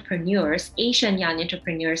young entrepreneurs, Asian young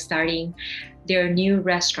entrepreneurs starting their new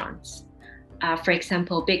restaurants. For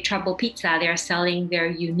example, Big Trouble Pizza, they're selling their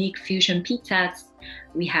unique fusion pizzas.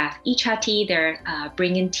 We have Icha they're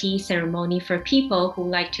bringing tea ceremony for people who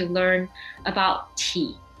like to learn about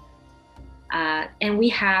tea. And we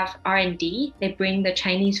have R&D, they bring the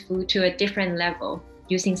Chinese food to a different level,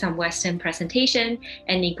 using some Western presentation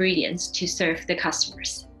and ingredients to serve the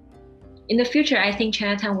customers. In the future, I think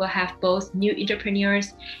Chinatown will have both new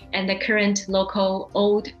entrepreneurs and the current local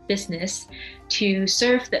old business to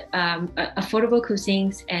serve the affordable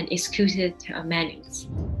cuisines and exclusive menus.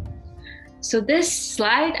 So this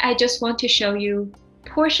slide, I just want to show you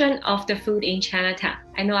portion of the food in Chinatown.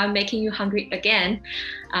 I know I'm making you hungry again.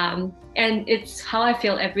 And it's how I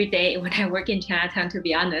feel every day when I work in Chinatown, to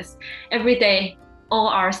be honest. Every day, all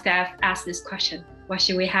our staff ask this question, what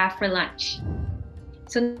should we have for lunch?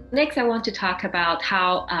 So next, I want to talk about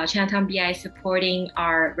how Chinatown BI is supporting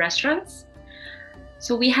our restaurants.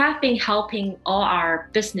 So we have been helping all our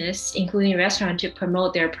business, including restaurants, to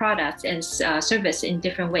promote their products and service in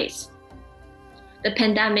different ways. The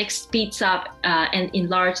pandemic speeds up and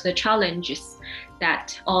enlarge the challenges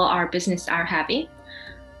that all our business are having.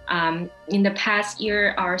 In the past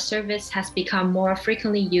year, our service has become more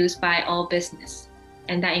frequently used by all business.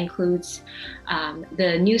 And that includes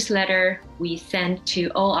the newsletter we send to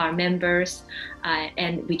all our members,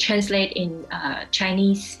 and we translate in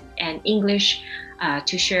Chinese and English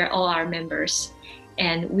to share all our members.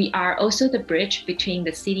 And we are also the bridge between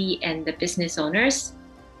the city and the business owners.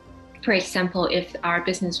 For example, if our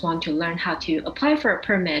business want to learn how to apply for a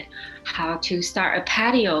permit, how to start a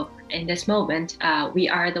patio in this moment, we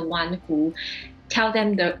are the one who tell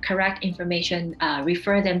them the correct information,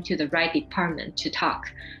 refer them to the right department to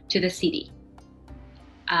talk to the city.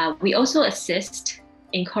 We also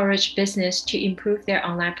encourage business to improve their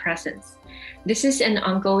online presence. This is an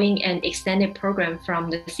ongoing and extended program from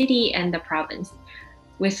the city and the province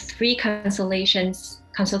with free consultation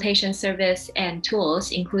service and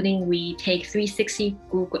tools, including we take 360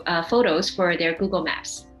 photos for their Google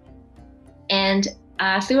Maps. And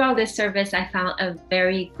throughout this service, I found a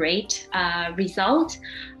very great result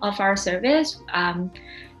of our service.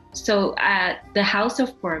 So the House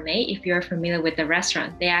of Gourmet, if you're familiar with the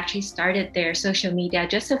restaurant, they actually started their social media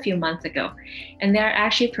just a few months ago, and they're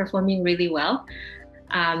actually performing really well.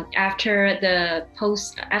 After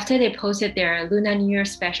they posted their Lunar New Year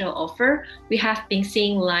special offer, we have been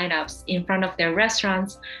seeing lineups in front of their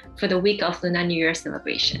restaurants for the week of Lunar New Year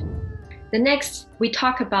celebration. The next, we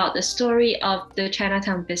talk about the story of the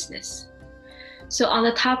Chinatown business. So on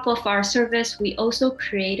the top of our service, we also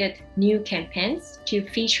created new campaigns to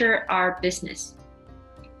feature our business.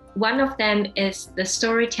 One of them is the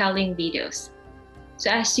storytelling videos.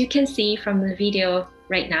 So as you can see from the video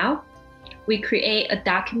right now, we create a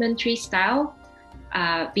documentary style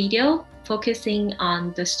video focusing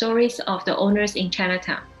on the stories of the owners in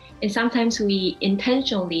Chinatown. And sometimes we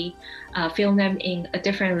intentionally film them in a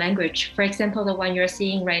different language. For example, the one you're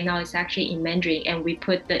seeing right now is actually in Mandarin, and we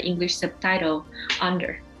put the English subtitle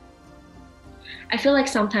under. I feel like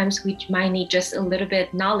sometimes we might need just a little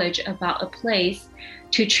bit knowledge about a place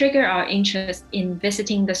to trigger our interest in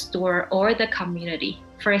visiting the store or the community.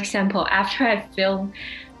 For example, after I filmed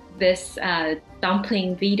this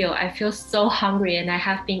dumpling video, I feel so hungry, and I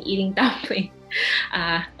have been eating dumpling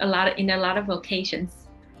in a lot of occasions.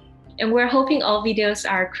 And we're hoping all videos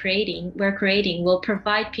we're creating will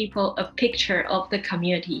provide people a picture of the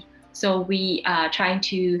community. So we are trying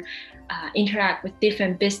to interact with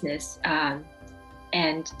different business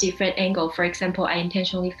and different angle. For example, I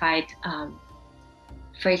intentionally find,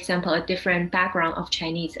 for example, a different background of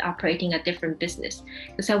Chinese operating a different business,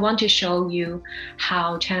 because I want to show you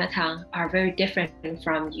how Chinatown are very different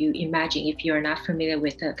from you imagine if you're not familiar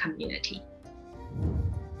with the community.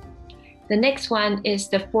 The next one is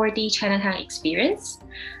the 4D Chinatown experience.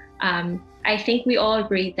 I think we all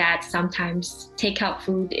agree that sometimes takeout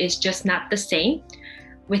food is just not the same.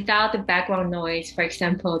 Without the background noise, for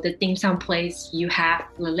example, the dim sum place, you have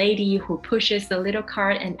the lady who pushes the little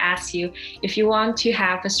cart and asks you if you want to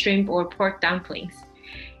have a shrimp or pork dumplings.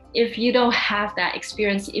 If you don't have that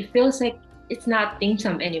experience, it feels like it's not dim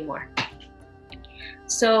sum anymore.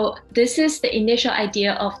 So this is the initial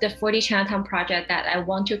idea of the 4D Chinatown project, that I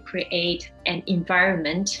want to create an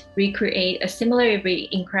environment, recreate a similar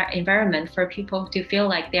environment for people to feel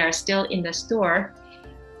like they are still in the store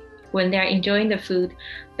when they're enjoying the food,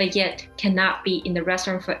 but yet cannot be in the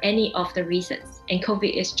restaurant for any of the reasons. And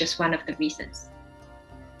COVID is just one of the reasons.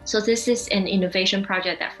 So this is an innovation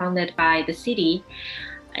project that funded by the city.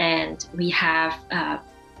 And we have,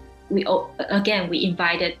 we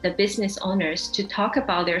invited the business owners to talk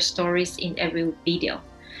about their stories in every video.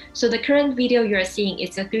 So the current video you're seeing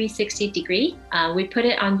is a 360 degree. We put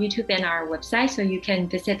it on YouTube and our website, so you can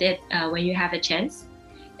visit it when you have a chance.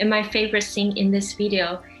 And my favorite scene in this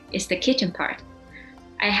video is the kitchen part.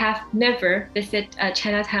 I have never visited a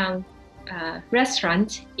Chinatown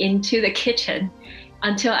restaurant into the kitchen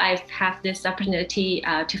until I have this opportunity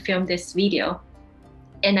to film this video.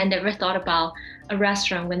 And I never thought about a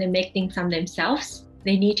restaurant when they make dim sum themselves.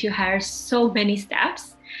 They need to hire so many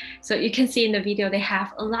staffs. So you can see in the video, they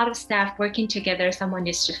have a lot of staff working together. Someone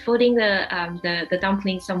is just folding the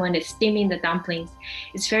dumplings, someone is steaming the dumplings.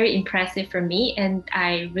 It's very impressive for me, and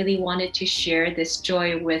I really wanted to share this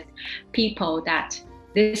joy with people that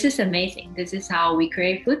this is amazing. This is how we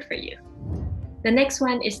create food for you. The next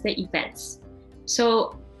one is the events.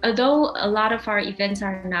 So although a lot of our events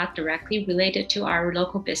are not directly related to our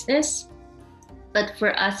local business, but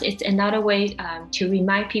for us, it's another way to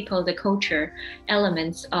remind people the culture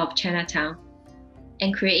elements of Chinatown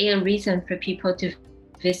and create a reason for people to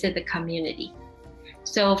visit the community.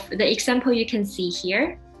 So the example you can see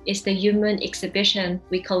here is the human exhibition.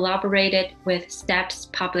 We collaborated with Steps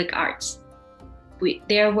Public Arts.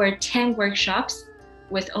 There were 10 workshops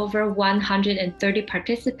with over 130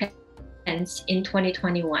 participants in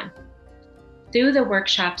 2021. Through the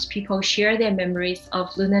workshops, people share their memories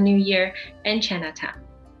of Lunar New Year and Chinatown.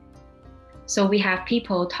 So we have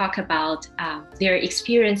people talk about their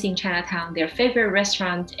experience in Chinatown, their favorite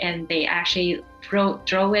restaurant, and they actually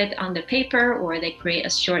draw it on the paper, or they create a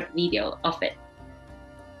short video of it.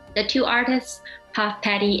 The two artists, Puff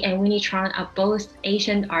Patty and Winnie Tron, are both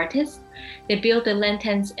Asian artists. They build the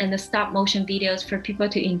lanterns and the stop motion videos for people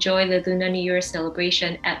to enjoy the Lunar New Year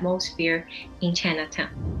celebration atmosphere in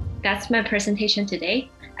Chinatown. That's my presentation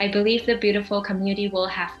today. I believe the beautiful community will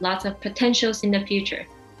have lots of potentials in the future.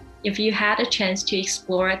 If you had a chance to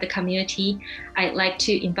explore the community, I'd like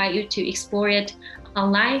to invite you to explore it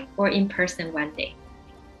online or in person one day.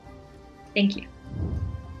 Thank you.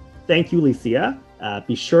 Thank you, Lucia.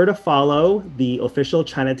 Be sure to follow the official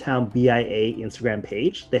Chinatown BIA Instagram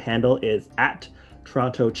page. The handle is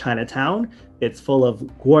Toronto Chinatown. It's full of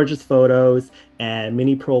gorgeous photos and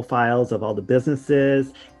mini profiles of all the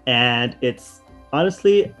businesses. And it's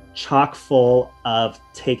honestly chock full of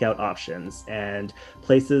takeout options and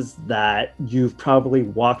places that you've probably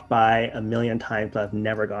walked by a million times but have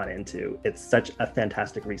never gone into. It's such a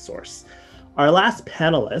fantastic resource. Our last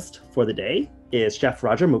panelist for the day is Chef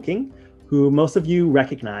Roger Mooking, who most of you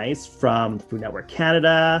recognize from Food Network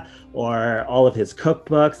Canada or all of his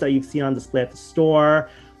cookbooks that you've seen on display at the store.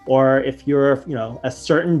 Or if you're, a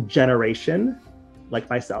certain generation like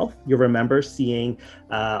myself, you remember seeing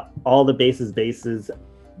all the Bases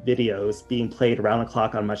videos being played around the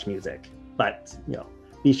clock on Much Music. But,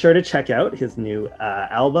 be sure to check out his new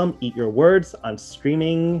album, Eat Your Words, on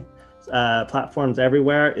streaming platforms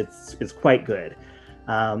everywhere. It's quite good.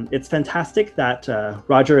 It's fantastic that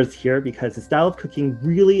Roger is here because his style of cooking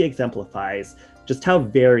really exemplifies just how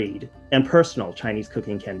varied and personal Chinese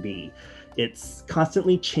cooking can be. It's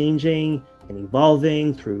constantly changing and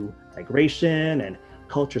evolving through migration and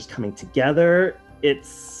cultures coming together.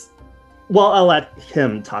 I'll let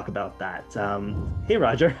him talk about that. Hey,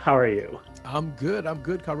 Roger, how are you? I'm good,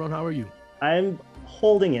 Karon. How are you? I'm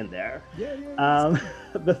holding in there. Yeah.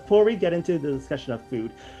 Before we get into the discussion of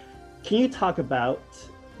food, can you talk about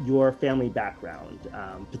your family background,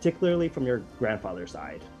 particularly from your grandfather's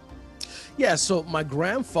side? Yeah, so my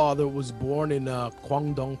grandfather was born in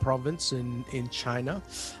Guangdong province in China.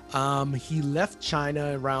 He left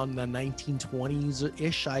China around the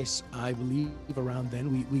 1920s-ish, I believe, around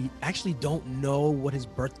then. We actually don't know what his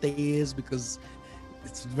birthday is because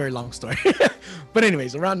it's a very long story. But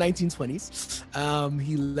anyways, around 1920s,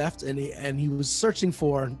 he left and he was searching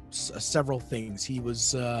for several things. He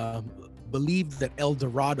was believed that El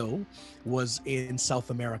Dorado was in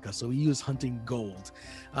South America, so he was hunting gold.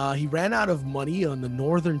 He ran out of money on the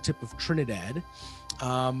northern tip of Trinidad,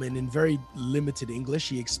 and in very limited English,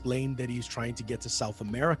 he explained that he was trying to get to South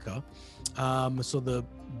America. So the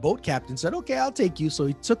boat captain said, okay, I'll take you. So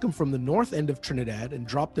he took him from the north end of Trinidad and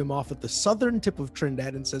dropped him off at the southern tip of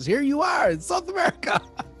Trinidad and says, here you are in South America.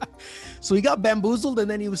 So he got bamboozled and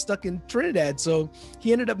then he was stuck in Trinidad. So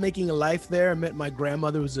he ended up making a life there. I met my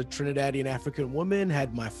grandmother, who was a Trinidadian African woman,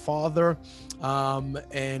 had my father,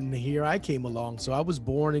 and here I came along. So I was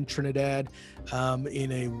born in Trinidad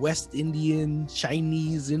in a West Indian,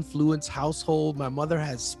 Chinese influenced household. My mother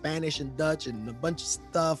has Spanish and Dutch and a bunch of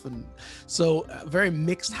stuff. And so a very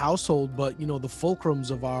mixed household, but the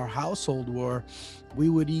fulcrums of our household were we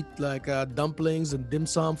would eat like dumplings and dim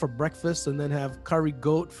sum for breakfast and then have curry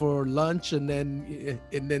goat for lunch and then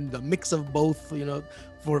the mix of both,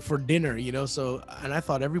 for dinner, so, and I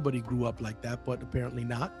thought everybody grew up like that, but apparently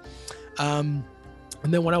not. And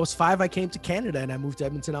then when I was 5, I came to Canada and I moved to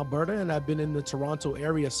Edmonton, Alberta, and I've been in the Toronto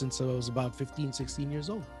area since I was about 15, 16 years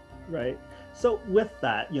old. Right. So with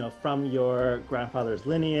that, from your grandfather's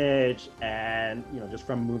lineage and, just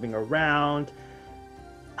from moving around,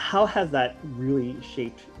 how has that really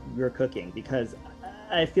shaped your cooking? Because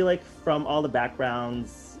I feel like from all the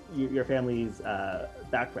backgrounds, your family's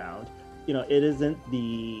background, it isn't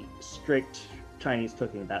the strict Chinese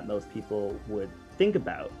cooking that most people would think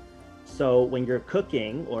about. So when you're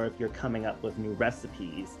cooking, or if you're coming up with new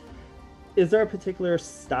recipes, is there a particular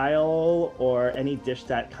style or any dish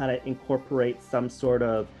that kind of incorporates some sort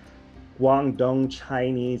of Guangdong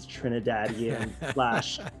Chinese, Trinidadian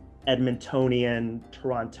 / Edmontonian,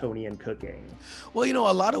 Torontonian cooking? Well,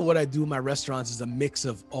 a lot of what I do in my restaurants is a mix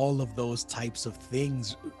of all of those types of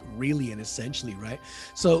things, really and essentially, right?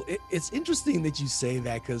 So it's interesting that you say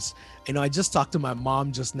that because, I just talked to my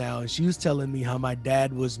mom just now and she was telling me how my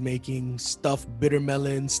dad was making stuffed bitter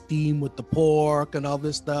melon steam with the pork and all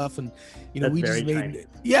this stuff. And, That's we very just made Chinese.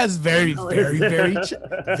 Yeah, it's very, very,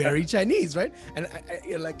 very Chinese, right? And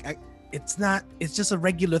it's just a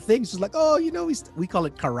regular thing. So it's like, oh, we call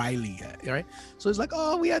it karaili, right? So it's like,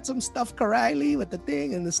 oh, we had some stuffed karaili with the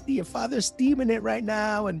thing and your father's steaming it right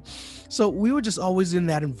now. And so we were just always in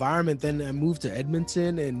that environment. Then I moved to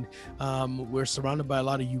Edmonton and we're surrounded by a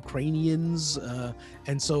lot of Ukrainians.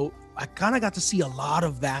 And so I kind of got to see a lot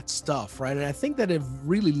of that stuff, right? And I think that it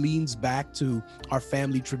really leans back to our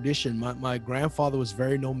family tradition. My grandfather was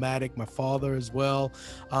very nomadic, my father as well.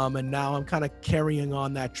 And now I'm kind of carrying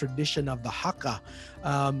on that tradition of the Hakka,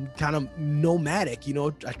 kind of nomadic.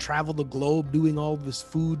 I travel the globe doing all this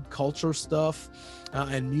food culture stuff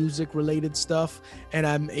and music related stuff, and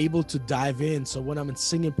I'm able to dive in. So when I'm in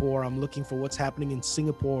Singapore, I'm looking for what's happening in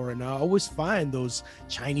Singapore, and I always find those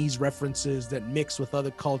Chinese references that mix with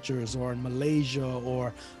other cultures, or in Malaysia,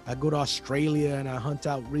 or I go to Australia and I hunt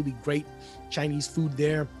out really great Chinese food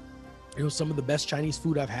there. some of the best Chinese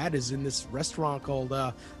food I've had is in this restaurant called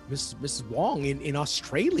Mrs. Huang in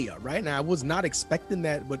Australia, right? And I was not expecting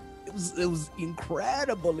that, but it was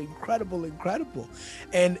incredible.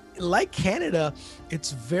 And like Canada,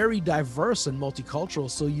 it's very diverse and multicultural.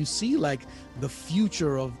 So you see like the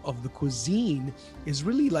future of the cuisine is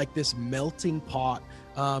really like this melting pot,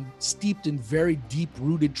 steeped in very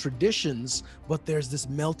deep-rooted traditions, but there's this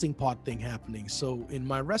melting pot thing happening. So in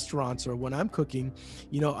my restaurants or when I'm cooking,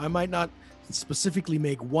 I might not specifically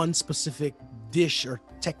make one specific dish or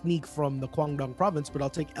technique from the Guangdong province, but I'll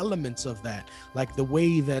take elements of that, like the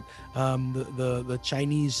way that the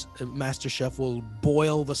Chinese master chef will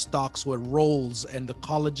boil the stock so it rolls and the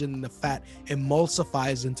collagen and the fat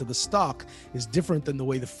emulsifies into the stock is different than the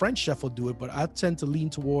way the French chef will do it. But I tend to lean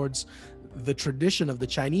towards the tradition of the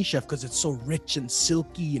Chinese chef because it's so rich and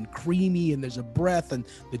silky and creamy, and there's a breath, and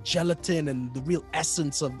the gelatin and the real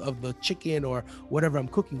essence of the chicken or whatever I'm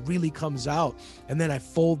cooking really comes out. And then I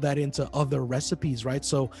fold that into other recipes, right?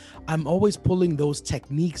 So I'm always pulling those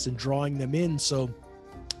techniques and drawing them in. So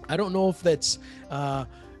I don't know if that's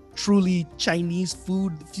truly Chinese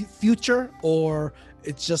food future, or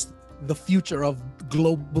it's just the future of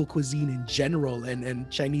global cuisine in general, and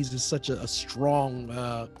Chinese is such a strong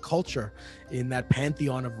culture in that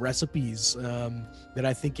pantheon of recipes that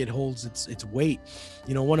I think it holds its weight.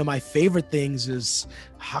 One of my favorite things is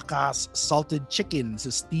Hakka's salted chicken. It's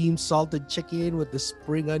a steamed salted chicken with the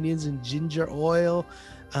spring onions and ginger oil.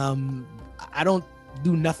 I don't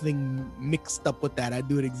do nothing mixed up with that. I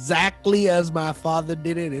do it exactly as my father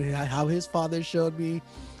did it and how his father showed me.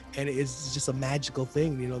 And it's just a magical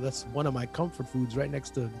thing. That's one of my comfort foods right next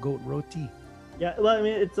to goat roti. Yeah, well, I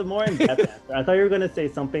mean, it's a more in-depth answer. I thought you were going to say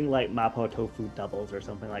something like mapo tofu doubles or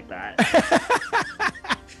something like that.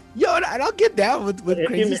 Yo, and I'll get down with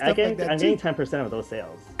crazy stuff like that I'm too. getting 10% of those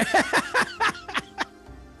sales.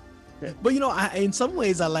 But in some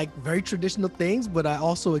ways I like very traditional things, but I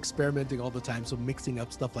also experimenting all the time, so mixing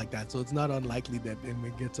up stuff like that. So it's not unlikely that it may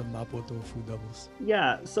get some mapo tofu doubles.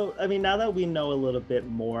 Yeah, so I mean, now that we know a little bit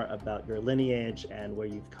more about your lineage and where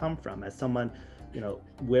you've come from, as someone,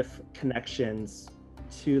 with connections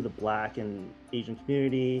to the Black and Asian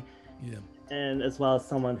community, yeah, and as well as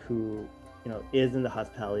someone who, is in the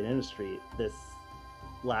hospitality industry, this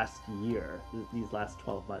last year, these last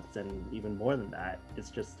 12 months, and even more than that,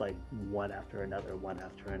 it's just like one after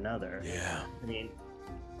another. Yeah. I mean,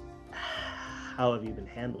 how have you been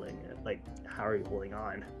handling it? Like, how are you holding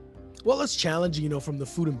on? Well, it's challenging, from the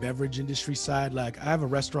food and beverage industry side. Like, I have a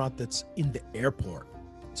restaurant that's in the airport.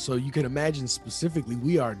 So you can imagine specifically,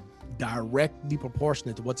 we are directly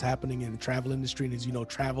proportionate to what's happening in the travel industry. And as you know,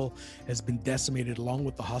 travel has been decimated along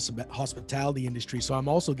with the hospitality industry. So I'm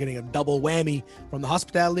also getting a double whammy from the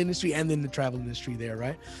hospitality industry and then the travel industry there,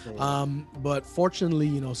 right? But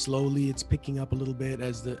fortunately, slowly it's picking up a little bit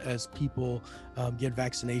as people get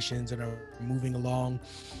vaccinations and are moving along.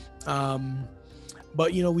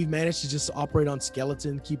 But, we've managed to just operate on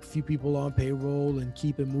skeleton, keep a few people on payroll and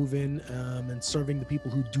keep it moving, and serving the people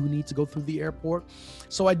who do need to go through the airport.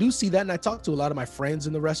 So I do see that. And I talk to a lot of my friends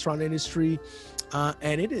in the restaurant industry,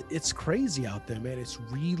 and it's crazy out there, man. It's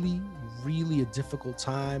really, really a difficult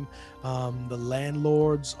time. The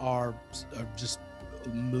landlords are just,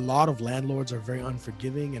 a lot of landlords are very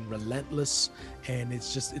unforgiving and relentless, and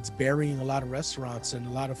it's burying a lot of restaurants and a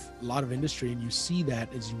lot of industry. And you see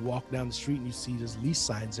that as you walk down the street and you see there's lease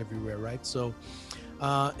signs everywhere, right? So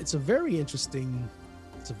it's a very interesting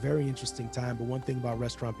time. But one thing about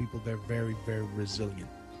restaurant people, they're very, very resilient.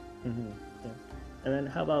 Mm-hmm. Yeah. And then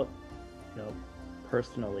how about,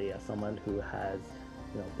 personally, as someone who has,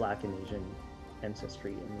 Black and Asian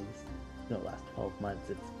ancestry in these, last 12 months,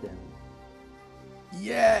 it's been,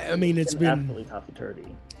 yeah, I mean, it's been absolutely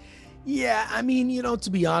topsy-turvy. Yeah, I mean, to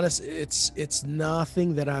be honest, it's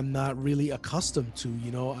nothing that I'm not really accustomed to.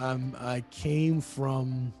 I came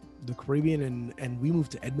from the Caribbean and we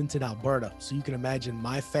moved to Edmonton, Alberta. So you can imagine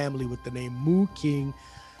my family with the name Mooking,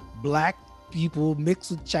 Black people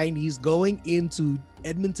mixed with Chinese, going into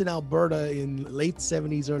Edmonton, Alberta in late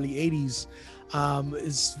 70s, early 80s.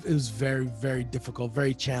 It was very, very difficult,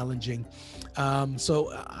 very challenging.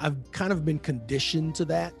 So I've kind of been conditioned to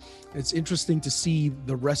that. It's interesting to see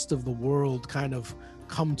the rest of the world kind of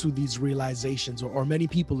come to these realizations, or many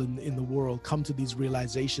people in the world come to these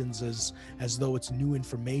realizations as though it's new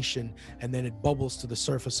information, and then it bubbles to the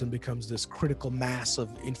surface and becomes this critical mass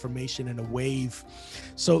of information in a wave.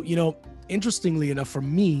 So, interestingly enough, for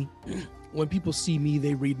me, when people see me,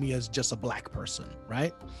 they read me as just a Black person,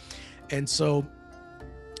 right? And so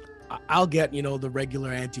I'll get, the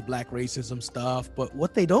regular anti-Black racism stuff, but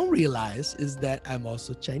what they don't realize is that I'm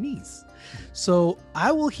also Chinese. So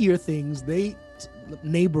I will hear things,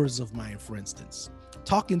 neighbors of mine, for instance,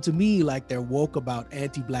 talking to me like they're woke about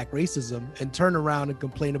anti-Black racism and turn around and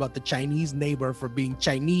complain about the Chinese neighbor for being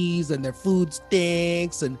Chinese and their food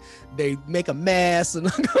stinks and they make a mess.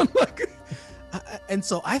 And I'm like, and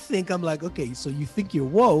so I'm like, okay, so you think you're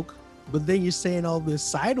woke, but then you're saying all this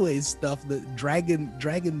sideways stuff that dragging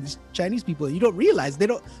these Chinese people. You don't realize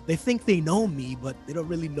they think they know me, but they don't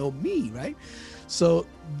really know me, right? So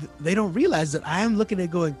they don't realize that I am looking at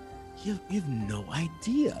going, you've no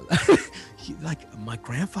idea. Like my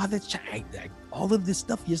grandfather's Chinese, like all of this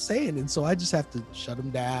stuff you're saying. And so I just have to shut them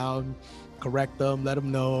down, correct them, let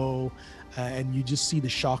them know. And you just see the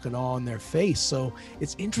shock and awe on their face. So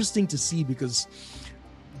it's interesting to see because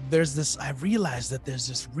I realized that there's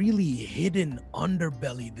this really hidden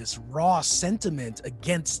underbelly, this raw sentiment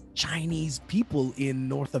against Chinese people in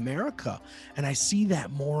North America. And I see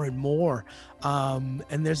that more and more. And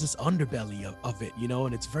there's this underbelly of it,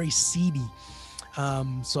 and it's very seedy.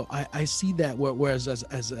 So I see that, whereas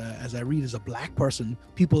as I read as a Black person,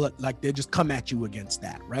 people they just come at you against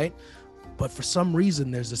that, right? But for some reason,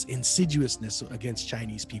 there's this insidiousness against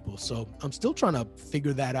Chinese people. So I'm still trying to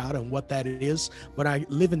figure that out and what that is. But I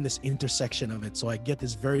live in this intersection of it. So I get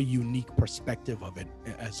this very unique perspective of it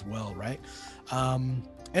as well, right? And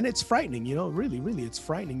it's frightening, really, really, it's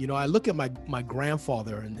frightening. I look at my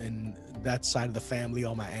grandfather and that side of the family,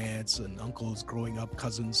 all my aunts and uncles growing up,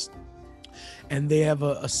 cousins, and they have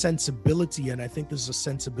a sensibility, and I think there's a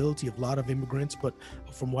sensibility of a lot of immigrants, but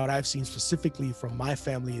from what I've seen specifically from my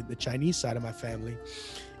family, the Chinese side of my family,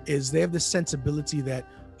 is they have this sensibility that,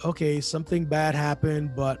 okay, something bad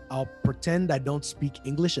happened, but I'll pretend I don't speak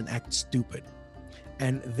English and act stupid.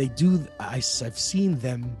 And they do, I've seen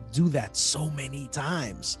them do that so many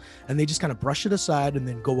times, and they just kind of brush it aside and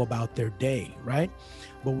then go about their day, right?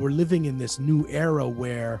 But we're living in this new era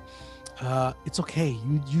where it's okay.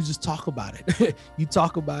 You just talk about it. You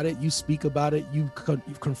talk about it. You speak about it. You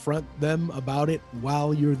confront them about it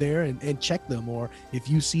while you're there and check them. Or if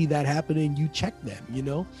you see that happening, you check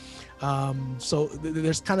them, So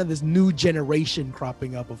there's kind of this new generation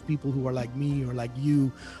cropping up of people who are like me or like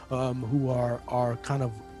you, who are kind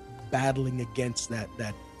of battling against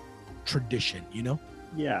that tradition,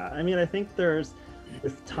 Yeah, I mean, I think there's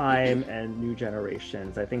with time and new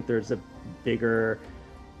generations, I think there's a bigger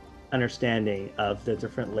understanding of the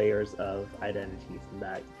different layers of identities, and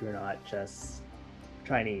that you're not just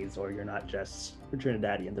Chinese or you're not just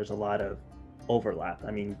Trinidadian. There's a lot of overlap.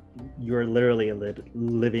 I mean, you're literally a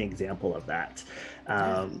living example of that.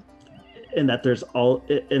 And that there's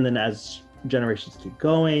and then as generations keep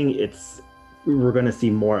going, we're going to see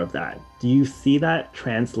more of that. Do you see that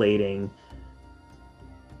translating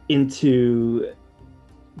into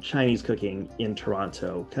Chinese cooking in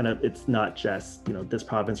Toronto? Kind of, it's not just this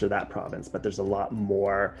province or that province, but there's a lot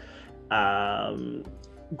more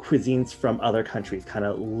cuisines from other countries kind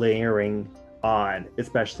of layering on,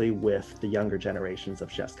 especially with the younger generations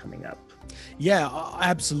of chefs coming up. Yeah,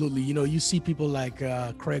 absolutely. You see people like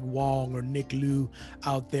Craig Wong or Nick Liu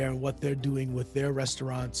out there and what they're doing with their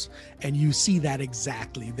restaurants. And you see that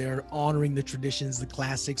exactly. They're honoring the traditions, the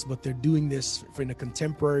classics, but they're doing this in a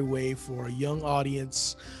contemporary way for a young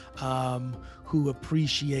audience who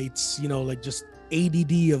appreciates, just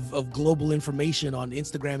ADD of global information on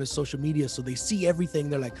Instagram and social media. So they see everything.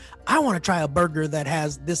 They're like, I want to try a burger that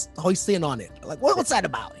has this hoisin on it. Like, what's that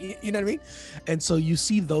about? You know what I mean? And so you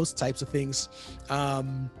see those types of things.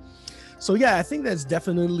 So yeah, I think that's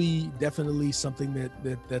definitely something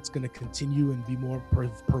that's going to continue and be more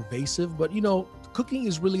pervasive. But cooking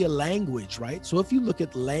is really a language, right? So if you look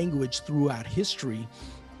at language throughout history,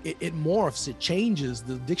 it morphs, it changes.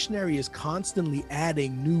 The dictionary is constantly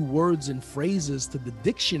adding new words and phrases to the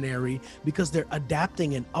dictionary because they're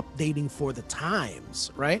adapting and updating for the times,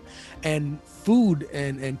 right? And food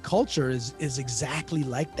and culture is exactly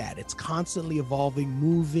like that. It's constantly evolving,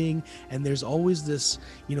 moving, and there's always this,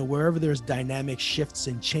 wherever there's dynamic shifts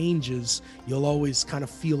and changes, you'll always kind of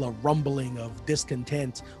feel a rumbling of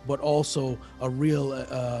discontent, but also a real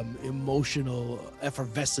emotional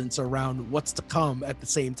effervescence around what's to come at the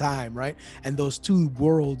same time, right? And those two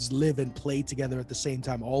worlds live and play together at the same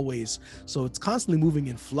time always. So it's constantly moving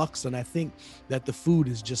in flux, and I think that the food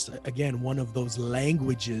is just, again, one of those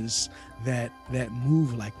languages that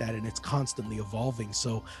move like that, and it's constantly evolving.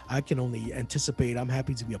 So I can only anticipate. I'm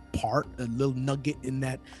happy to be a little nugget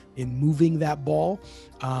in moving that ball.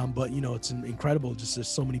 But it's incredible. Just there's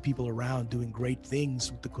so many people around doing great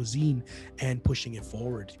things with the cuisine and pushing it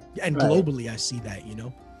forward. And globally, I see that.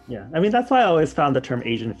 Yeah, I mean, that's why I always found the term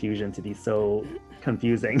Asian fusion to be so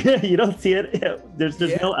confusing. You don't see it. There's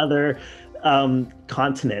no other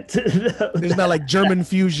continent. There's not like German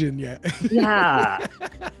fusion yet. Yeah.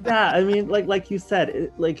 Yeah, I mean, like you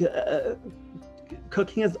said,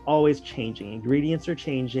 cooking is always changing. Ingredients are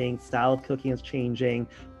changing, style of cooking is changing,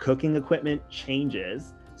 cooking equipment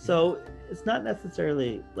changes. So it's not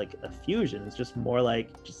necessarily like a fusion. It's just more like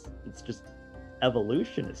it's just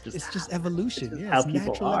evolution. It's just evolution. It's yeah, how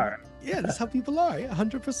people are. Yeah, that's how people are. Yeah,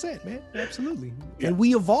 100%, man. Absolutely. Yeah. And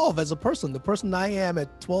we evolve as a person. The person I am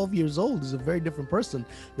at 12 years old is a very different person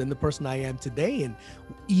than the person I am today. And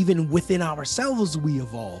even within ourselves, we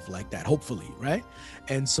evolve like that, hopefully, right?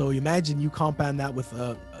 And so imagine you compound that with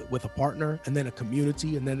a partner, and then a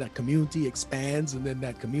community, and then that community expands, and then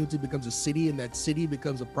that community becomes a city, and that city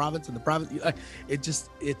becomes a province, and the province,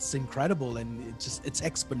 it's incredible. And it's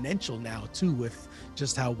exponential now too, with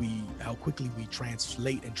just how quickly we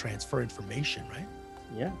translate and transfer information, right?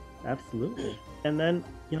 Yeah, absolutely. And then,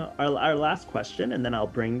 our last question, and then I'll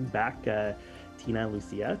bring back Tina and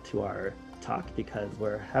Lucia to our talk, because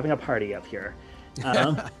we're having a party up here.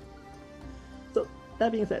 So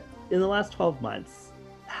that being said, in the last 12 months,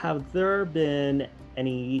 have there been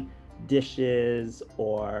any dishes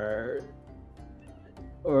or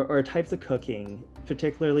types of cooking,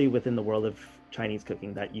 particularly within the world of Chinese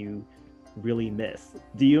cooking, that you really miss?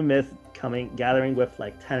 Do you miss gathering with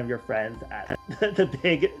like 10 of your friends at the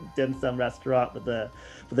big dim sum restaurant with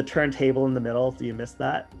the turntable in the middle? Do you miss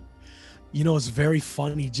that? It's very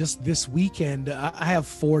funny. Just this weekend, I have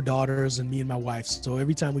 4 daughters and me and my wife. So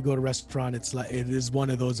every time we go to a restaurant, it is one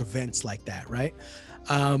of those events like that, right?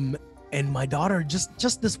 And my daughter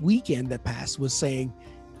just this weekend that passed was saying,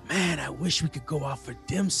 man, I wish we could go out for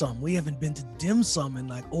dim sum. We haven't been to dim sum in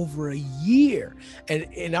like over a year. And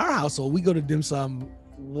in our household, we go to dim sum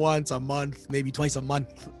once a month, maybe twice a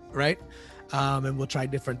month, right? And we'll try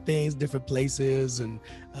different things, different places. And,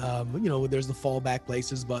 there's the fallback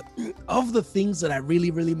places. But of the things that I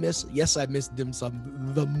really, really miss, yes, I miss dim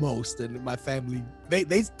sum the most. And my family,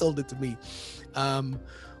 they told it to me.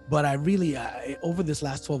 But I over this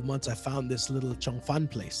last 12 months, I found this little Cheuk Kwan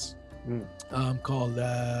place. Called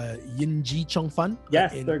Yinji Cheuk Kwan.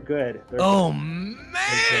 Yes, they're good. Man,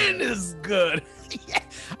 it's good. Yeah.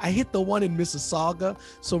 I hit the one in Mississauga.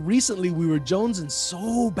 So recently we were jonesing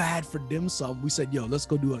so bad for dim sum. We said, let's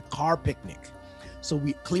go do a car picnic. So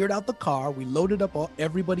we cleared out the car. We loaded up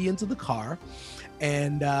everybody into the car.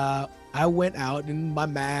 And I went out in my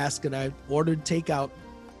mask and I ordered takeout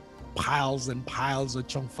piles and piles of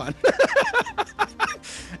Cheuk Kwan.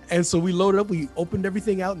 And so we loaded up, we opened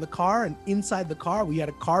everything out in the car, and inside the car, we had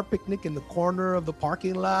a car picnic in the corner of the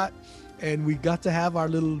parking lot. And we got to have our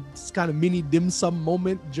little kind of mini dim sum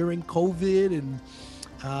moment during COVID. And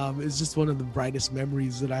it's just one of the brightest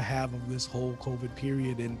memories that I have of this whole COVID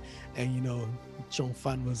period. And Cheuk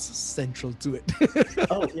Kwan was central to it.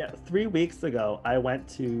 Oh yeah, 3 weeks ago, I went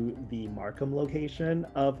to the Markham location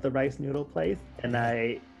of the rice noodle place, and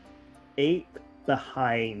I ate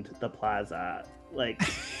behind the plaza, like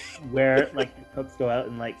where like the cooks go out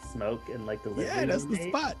and like smoke and like deliver. Yeah, that's the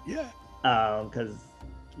spot. Yeah. Because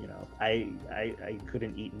I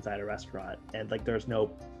couldn't eat inside a restaurant, and like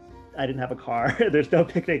I didn't have a car. There's no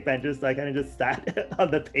picnic benches, so I kind of just sat on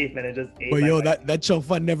the pavement and just ate. But that Cheuk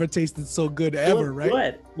Kwan never tasted so good ever, right?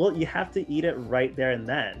 Good. Well, you have to eat it right there and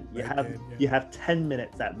then. You have 10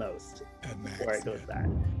 minutes at most before it goes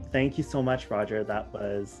bad. Thank you so much, Roger. That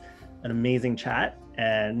was an amazing chat.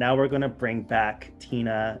 And now we're going to bring back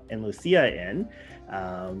Tina and Lucia in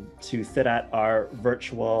to sit at our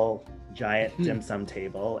virtual giant dim sum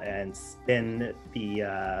table and spin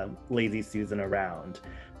the Lazy Susan around.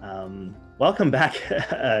 Welcome back,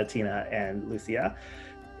 Tina and Lucia.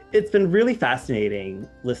 It's been really fascinating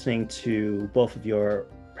listening to both of your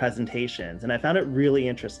presentations, and I found it really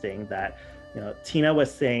interesting that Tina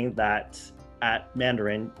was saying that at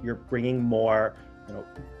Mandarin you're bringing more,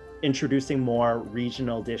 introducing more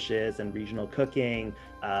regional dishes and regional cooking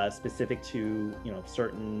specific to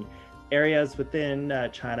certain areas within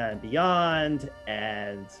China and beyond,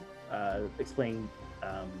 and explaining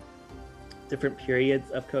different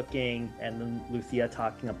periods of cooking. And then Lucia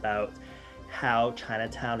talking about how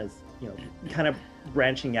Chinatown is kind of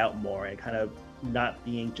branching out more and kind of not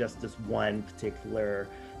being just this one particular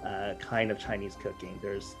kind of Chinese cooking.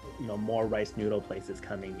 There's more rice noodle places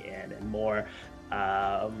coming in, and more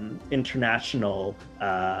international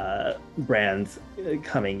brands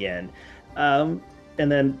coming in, and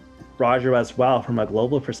then Roger as well, from a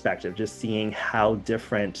global perspective, just seeing how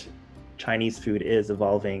different Chinese food is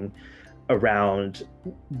evolving around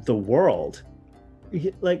the world.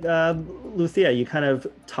 Like Lucia, you kind of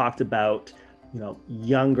talked about,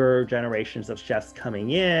 younger generations of chefs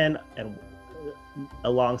coming in and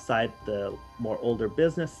alongside the more older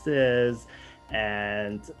businesses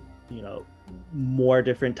and, more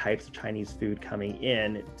different types of Chinese food coming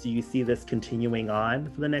in. Do you see this continuing on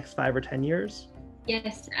for the next 5 or 10 years?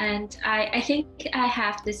 Yes, and I think I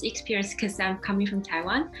have this experience because I'm coming from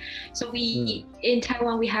Taiwan. So in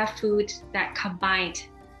Taiwan, we have food that combined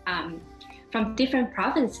from different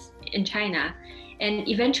provinces in China. And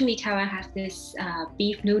eventually Taiwan has this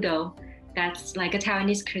beef noodle that's like a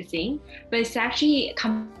Taiwanese cuisine, but it's actually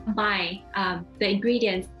combine the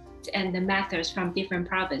ingredients and the methods from different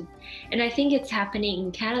provinces. And I think it's happening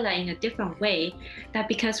in Canada in a different way, that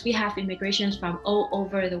because we have immigrations from all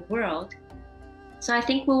over the world. So I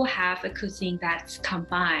think we'll have a cuisine that's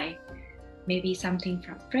combined, maybe something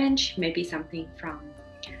from French, maybe something from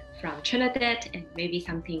Trinidad, and maybe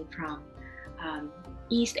something from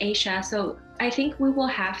East Asia. So I think we will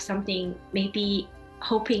have something, maybe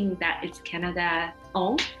hoping that it's Canada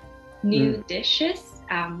own new dishes.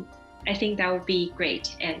 I think that would be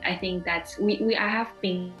great. And I think that's, I have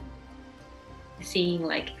been seeing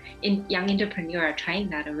like young entrepreneur trying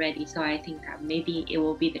that already. So I think that maybe it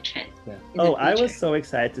will be the trend. Yeah. I was so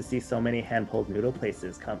excited to see so many hand-pulled noodle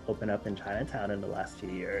places open up in Chinatown in the last few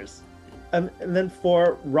years. And then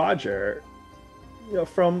for Roger,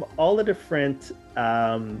 from all the different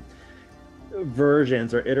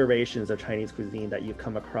versions or iterations of Chinese cuisine that you've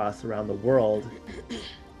come across around the world,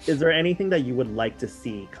 is there anything that you would like to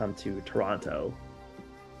see come to Toronto?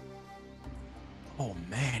 Oh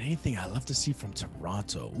man, anything I love to see from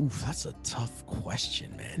Toronto? Oof, that's a tough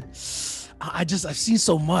question, man. I've seen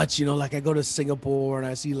so much, like I go to Singapore and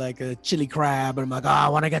I see like a chili crab and I'm like, I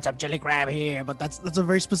want to get some chili crab here. But that's a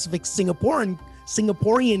very specific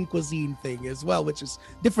Singaporean cuisine thing as well, which is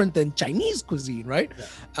different than Chinese cuisine, right?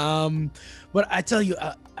 Yeah. But I tell you,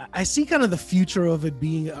 I see kind of the future of it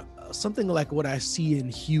being something like what I see in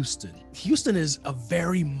Houston. Houston is a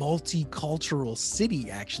very multicultural city,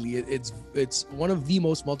 actually. It's one of the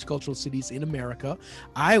most multicultural cities in America.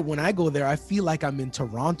 When I go there, I feel like I'm in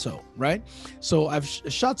Toronto, right? So I've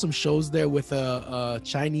shot some shows there with a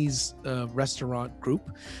Chinese restaurant group.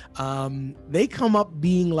 They come up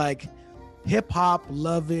being like hip hop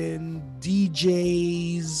loving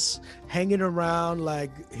DJs, hanging around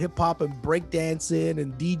like hip hop and breakdancing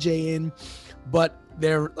and DJing, but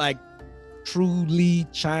they're like truly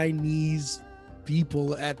Chinese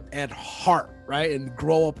people at heart, right? And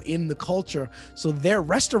grow up in the culture. So their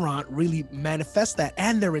restaurant really manifests that.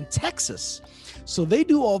 And they're in Texas. So they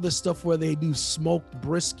do all this stuff where they do smoked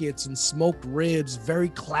briskets and smoked ribs, very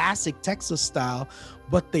classic Texas style,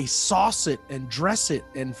 but they sauce it and dress it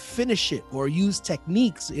and finish it, or use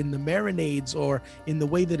techniques in the marinades or in the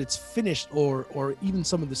way that it's finished, or even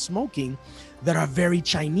some of the smoking that are very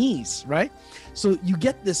Chinese, right? So you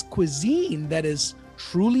get this cuisine that is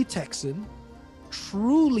truly Texan,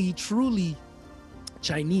 truly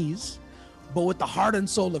Chinese, but with the heart and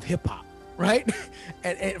soul of hip hop, right?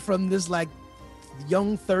 and from this like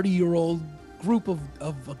young 30-year-old group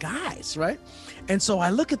of guys, right? And so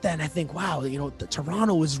I look at that and I think, wow,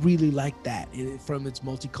 Toronto is really like that from its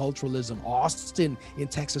multiculturalism. Austin in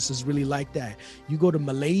Texas is really like that. You go to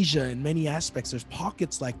Malaysia, in many aspects, there's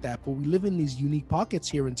pockets like that, but we live in these unique pockets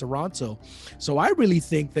here in Toronto. So I really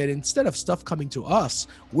think that instead of stuff coming to us,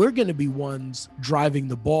 we're going to be ones driving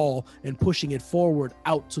the ball and pushing it forward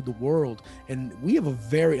out to the world. And we have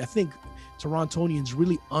I think Torontonians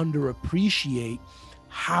really underappreciate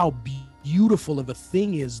how beautiful of a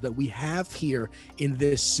thing is that we have here in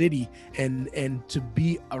this city, and to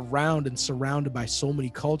be around and surrounded by so many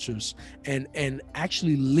cultures and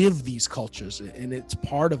actually live these cultures, and it's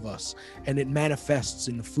part of us and it manifests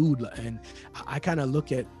in the food. And I kind of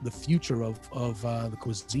look at the future of the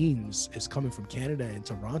cuisines is coming from Canada and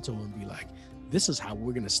Toronto and be like, this is how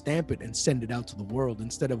we're going to stamp it and send it out to the world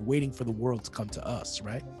instead of waiting for the world to come to us,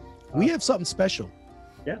 right? We have something special.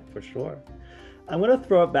 Yeah, for sure. I'm going to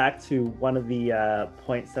throw it back to one of the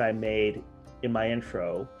points that I made in my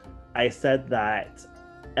intro. I said that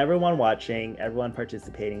everyone watching, everyone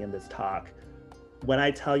participating in this talk, when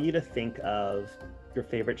I tell you to think of your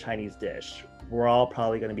favorite Chinese dish, we're all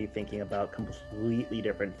probably going to be thinking about completely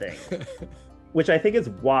different things, which I think is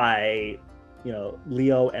why,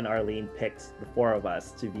 Leo and Arlene picked the four of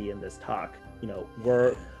us to be in this talk.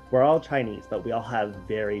 We're all Chinese, but we all have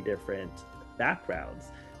very different backgrounds.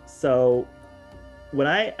 So when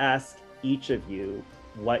I ask each of you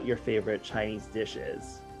what your favorite Chinese dish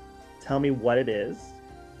is, tell me what it is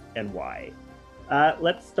and why.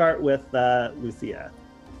 Let's start with Lucia.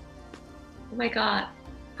 Oh my God.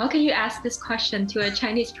 how can you ask this question to a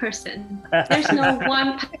Chinese person? There's no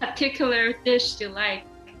one particular dish to like.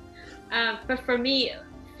 But for me,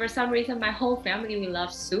 for some reason, my whole family, we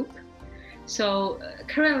love soup. So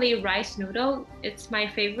currently rice noodle, it's my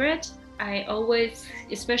favorite. I always,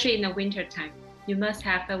 especially in the winter time, you must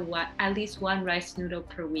have at least one rice noodle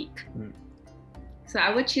per week. So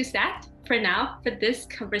I would choose that for now, for this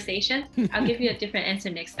conversation. I'll give you a different answer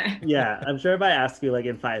next time. Yeah, I'm sure if I ask you like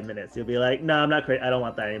in 5 minutes, you'll be like, no, I'm not crazy. I don't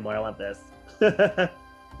want that anymore. I want this.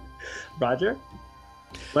 Roger,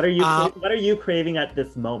 what are you craving at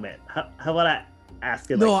this moment? How about I ask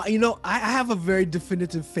it? No, I have a very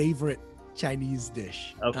definitive favorite Chinese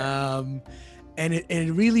dish. Okay. And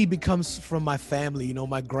it really becomes from my family.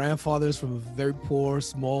 My grandfather's from a very poor,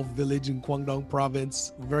 small village in Guangdong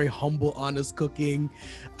province, very humble, honest cooking.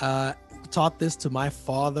 Taught this to my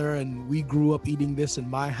father, and we grew up eating this in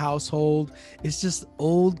my household. It's just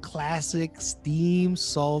old classic steamed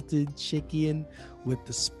salted chicken with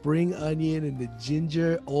the spring onion and the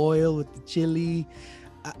ginger oil with the chili.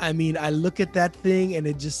 I mean, I look at that thing and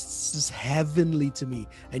it's just heavenly to me.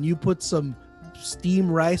 And you put some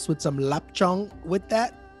steamed rice with some lapchang with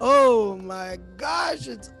that. Oh my gosh,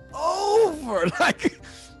 it's over. Like,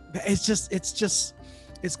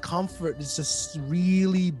 it's comfort. It's just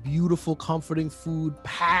really beautiful, comforting food,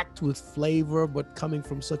 packed with flavor, but coming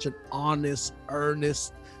from such an honest,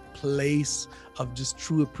 earnest place of just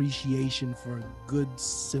true appreciation for good,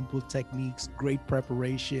 simple techniques, great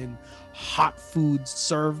preparation, hot food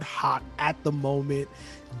served hot at the moment,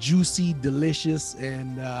 juicy, delicious,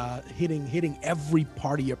 and hitting every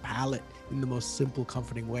part of your palate in the most simple,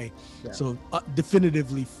 comforting way. Yeah. So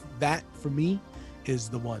definitively, that for me is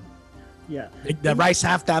the one. Yeah. The rice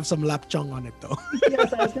have to have some lapchang on it though.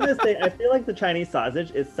 Yes, I was gonna say, I feel like the Chinese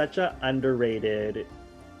sausage is such an underrated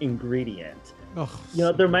ingredient.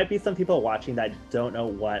 There might be some people watching that don't know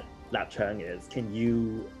what lapchang is. Can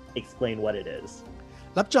you explain what it is?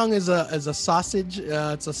 Lapchang is a sausage.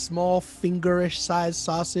 It's a small fingerish sized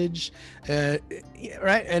sausage,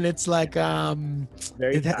 right? And it's like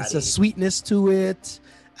it's a sweetness to it.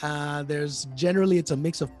 It's a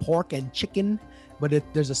mix of pork and chicken, but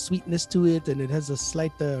there's a sweetness to it, and it has a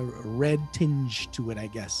slight red tinge to it, I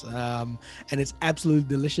guess. And it's absolutely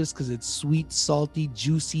delicious because it's sweet, salty,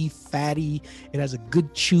 juicy, fatty. It has a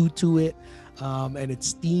good chew to it. And it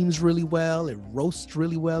steams really well. It roasts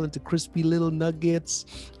really well into crispy little nuggets,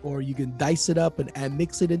 or you can dice it up and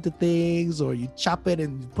mix it into things, or you chop it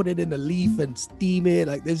and put it in a leaf and steam it.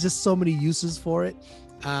 Like, there's just so many uses for it.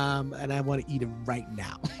 And I want to eat it right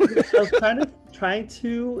now. I was trying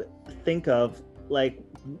to think of like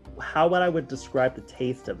how I would describe the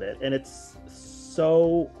taste of it, and it's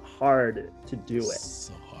so hard to do it.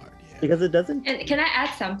 So hard, yeah. Because it doesn't. And can I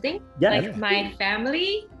add something? Yeah. Like my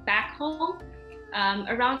family back home,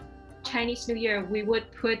 around Chinese New Year, we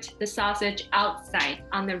would put the sausage outside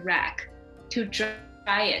on the rack to dry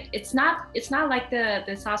it. It's not like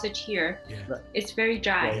the sausage here. Yeah. It's very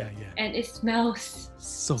dry, yeah. and it smells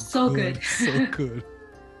so good. So good.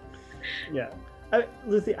 Yeah.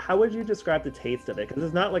 Lucy, how would you describe the taste of it? Because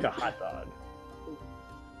it's not like a hot dog.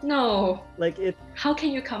 No. Like it. How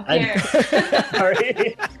can you compare?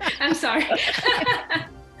 Sorry. I'm sorry.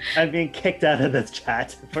 I'm being kicked out of this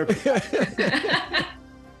chat.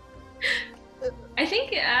 I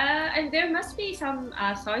think there must be some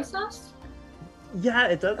soy sauce. Yeah,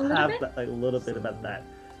 it does have a little bit about that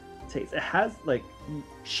taste. It has like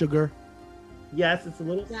sugar. Yes, it's a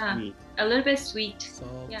little sweet. A little bit sweet.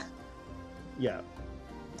 Salt. Yeah.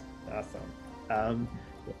 Awesome.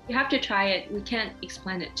 You have to try it. We can't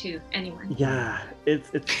explain it to anyone. Yeah,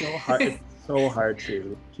 it's so hard. It's so hard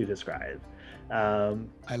to describe.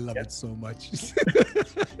 I love it so much.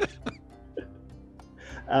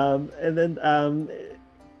 And then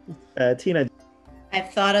Tina.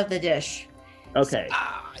 I've thought of the dish. Okay.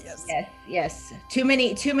 Yes. Too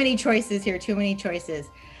many choices here. Too many choices.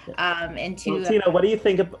 Tina, what do you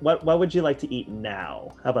think of what would you like to eat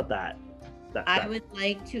now? How about that? I would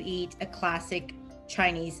like to eat a classic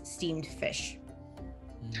Chinese steamed fish.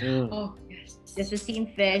 Oh, yes. Just a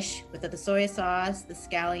steamed fish with the soy sauce, the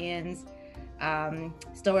scallions.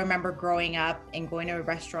 Still remember growing up and going to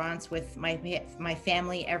restaurants with my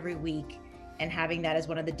family every week and having that as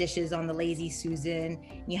one of the dishes on the Lazy Susan.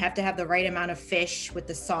 You have to have the right amount of fish with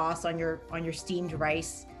the sauce on your steamed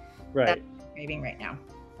rice. Right. That's what I'm craving right now.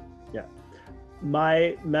 Yeah.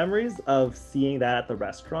 My memories of seeing that at the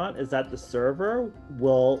restaurant is that the server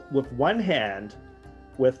will, with one hand,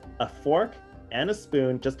 with a fork and a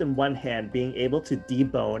spoon, just in one hand, being able to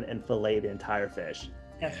debone and fillet the entire fish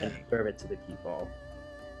and serve it to the people.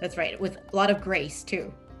 That's right, with a lot of grace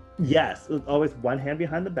too. Yes, it's always one hand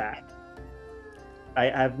behind the back. I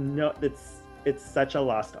have no, it's such a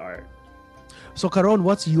lost art. So Karon,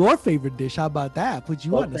 what's your favorite dish? How about that? Put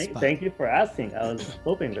you Well, on the spot. thank you for asking. I was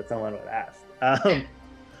hoping that someone would ask.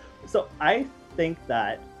 So I think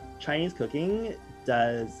that Chinese cooking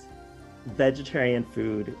does vegetarian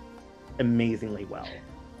food amazingly well.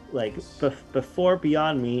 Like before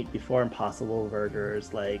Beyond Meat, before Impossible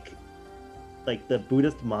Burgers, like the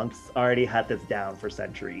Buddhist monks already had this down for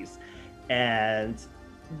centuries, and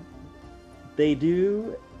they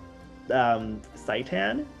do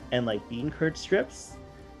seitan and like bean curd strips.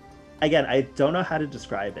 Again, I don't know how to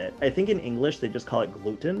describe it. I think in English they just call it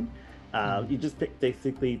gluten. You just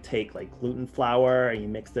basically take like gluten flour and you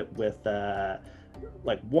mix it with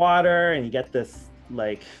like water, and you get this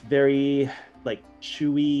like very like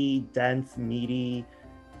chewy, dense, meaty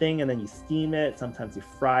thing, and then you steam it. Sometimes you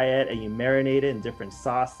fry it and you marinate it in different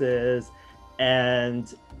sauces,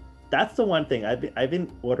 and that's the one thing I've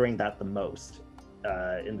been ordering that the most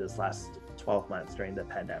in this last 12 months during the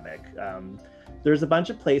pandemic. There's a bunch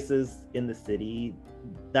of places in the city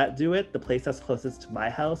that do it. The place that's closest to my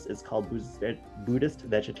house is called Buddhist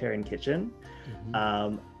Vegetarian Kitchen.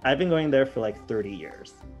 I've been going there for like 30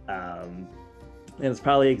 years, and it's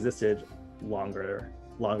probably existed longer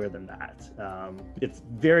than that. It's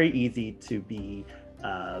very easy to be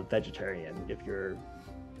vegetarian if you're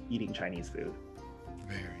eating Chinese food.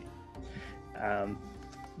 Very.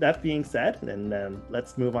 That being said, then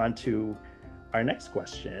let's move on to our next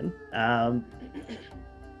question.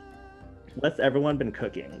 What's everyone been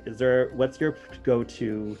cooking? What's your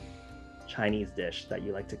go-to Chinese dish that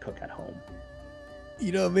you like to cook at home?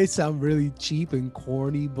 You know, it may sound really cheap and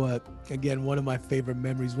corny, but again, one of my favorite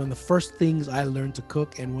memories, one of the first things I learned to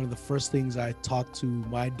cook and one of the first things I taught to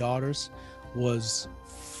my daughters was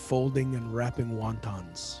folding and wrapping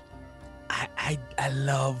wontons. I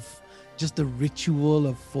love just the ritual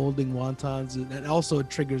of folding wontons, and also it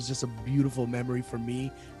triggers just a beautiful memory for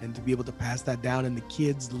me, and to be able to pass that down. And the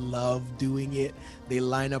kids love doing it. They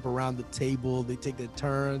line up around the table, they take their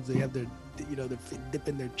turns, they have their, you know, they're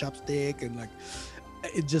dipping their chopstick, and like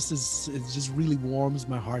it just really warms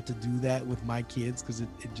my heart to do that with my kids, because it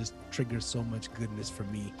just triggers so much goodness for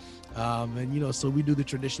me. And you know, so we do the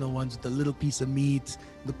traditional ones with a little piece of meat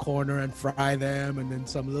in the corner and fry them, and then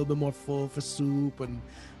some a little bit more full for soup,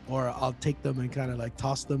 or I'll take them and kind of like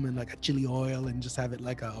toss them in like a chili oil and just have it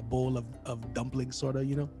like a bowl of dumplings, sort of,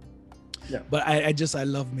 you know. Yeah. But I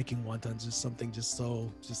love making wontons. Just something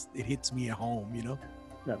it hits me at home, you know.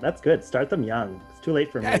 No, that's good. Start them young. It's too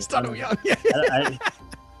late for me. Yeah, start them young.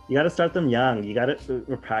 You got to start them young. You got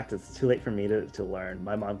to practice. It's too late for me to learn.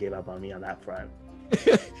 My mom gave up on me on that front.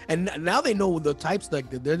 And now they know the types, like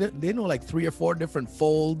they know like 3 or 4 different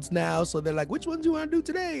folds now. So they're like, which ones do you want to do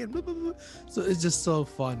today? And blah, blah, blah. So it's just so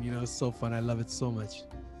fun, you know. It's so fun. I love it so much.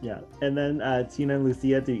 Yeah. And then Tina and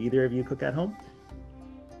Lucia, do either of you cook at home?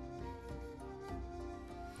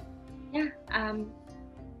 Yeah.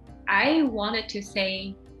 I wanted to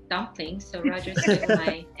say dumplings, so Roger stole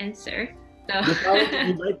my answer. So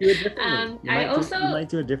you might do it differently. You might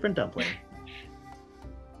do a different dumpling.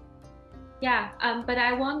 Yeah, but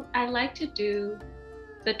I like to do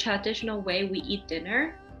the traditional way we eat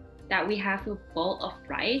dinner, that we have a bowl of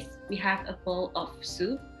rice, we have a bowl of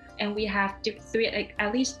soup, and we have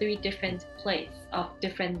at least 3 different plates of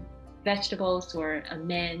different vegetables or a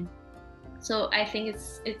main. So I think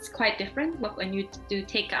it's quite different when you do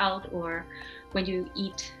takeout or when you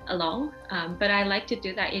eat alone. But I like to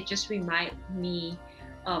do that. It just reminds me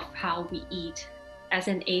of how we eat as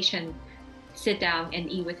an Asian, sit down and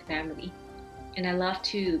eat with family. And I love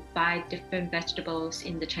to buy different vegetables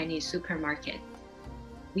in the Chinese supermarket.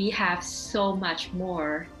 We have so much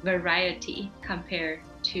more variety compared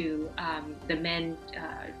to the main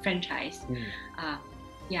franchise.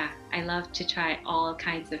 Yeah, I love to try all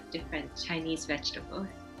kinds of different Chinese vegetables.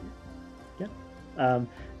 Yeah.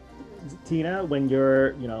 Tina, when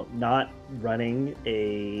you're, not running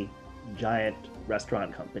a giant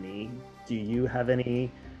restaurant company, do you have any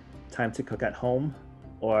time to cook at home?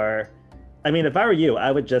 Or, I mean, if I were you, I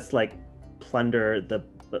would just like plunder the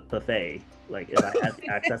buffet. Like if I had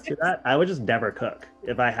access to that, I would just never cook.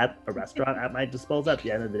 If I had a restaurant at my disposal, at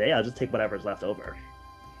the end of the day, I'll just take whatever's left over.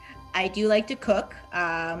 I do like to cook,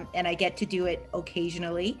 and I get to do it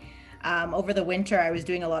occasionally. Over the winter, I was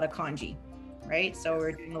doing a lot of congee, right? So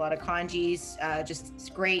we're doing a lot of congees,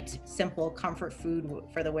 just great, simple comfort food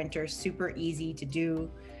for the winter, super easy to do.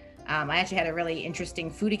 I actually had a really interesting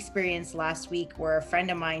food experience last week where a friend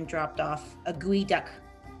of mine dropped off a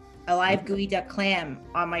live gooey duck clam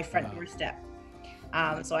on my front doorstep.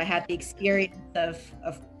 So I had the experience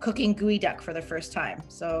of cooking gooey duck for the first time.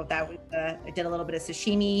 So that was, I did a little bit of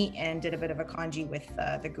sashimi and did a bit of a congee with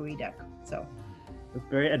the gooey duck. So it's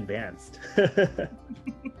very advanced.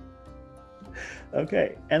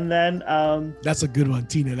 Okay, and then that's a good one,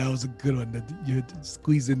 Tina. That was a good one. That you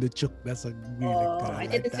squeeze in the chook. That's a really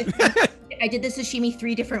good. I did the sashimi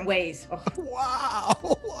 3 different ways. Oh.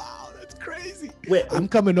 Wow, that's crazy. Wait, I'm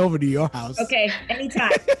coming over to your house. Okay,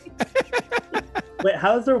 anytime. Wait,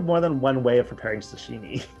 how is there more than one way of preparing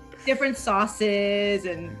sashimi? Different sauces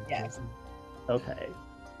and yes. Okay,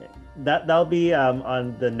 that'll be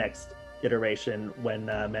on the next iteration when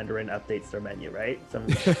Mandarin updates their menu, right?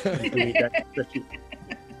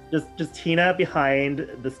 Just Tina behind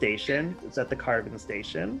the station. It's at the carving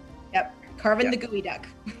station. Yep, carving the gooey duck.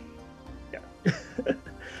 Yeah.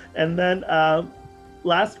 And then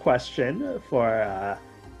last question for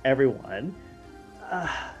everyone.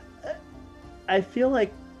 I feel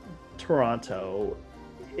like Toronto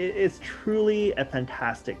is truly a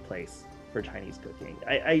fantastic place for Chinese cooking.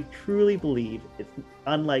 I truly believe it's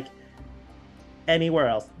unlike anywhere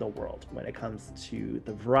else in the world when it comes to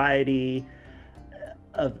the variety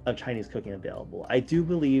of Chinese cooking available. I do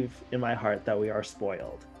believe in my heart that we are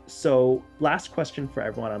spoiled. So last question for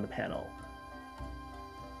everyone on the panel.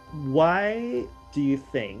 Why do you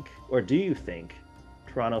think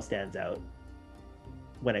Toronto stands out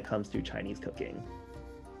when it comes to Chinese cooking?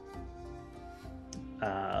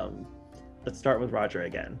 Let's start with Roger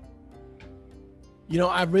again.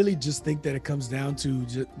 I really just think that it comes down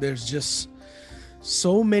to there's just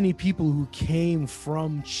so many people who came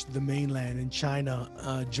from the mainland in China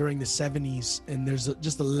during the 70s, and there's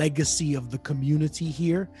just a legacy of the community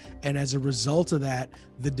here. And as a result of that,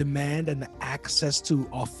 the demand and the access to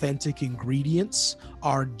authentic ingredients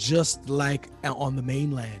are just like on the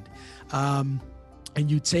mainland. And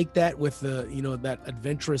you take that with that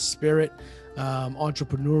adventurous spirit,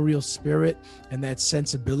 entrepreneurial spirit, and that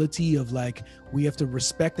sensibility of like, we have to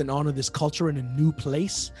respect and honor this culture in a new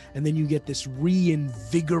place. And then you get this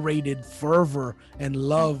reinvigorated fervor and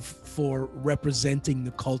love for representing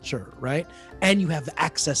the culture, right? And you have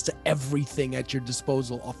access to everything at your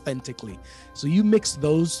disposal authentically. So you mix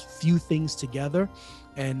those few things together,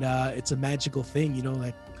 and it's a magical thing.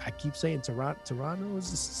 Like I keep saying, Toronto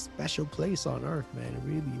is a special place on earth, man. It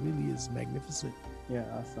really, really is magnificent. Yeah,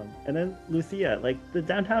 awesome. And then Lucia, like the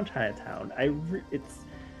downtown Chinatown,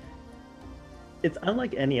 it's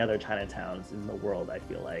unlike any other Chinatowns in the world. I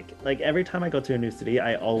feel like every time I go to a new city,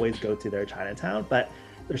 I always go to their Chinatown, but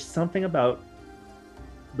there's something about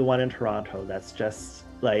the one in Toronto that's just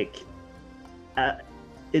like, I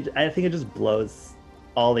think it just blows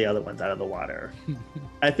all the other ones out of the water.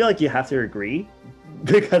 I feel like you have to agree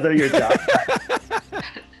because of your job.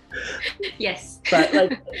 Yes. But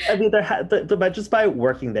like, I mean, but just by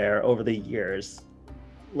working there over the years,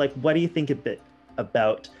 like, what do you think a bit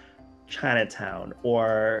about Chinatown,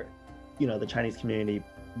 or the Chinese community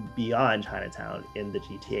beyond Chinatown in the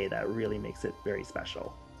GTA that really makes it very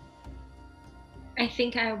special? I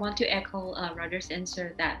think I want to echo Roger's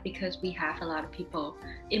answer, that because we have a lot of people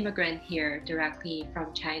immigrant here directly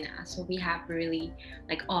from China, so we have really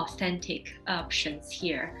like authentic options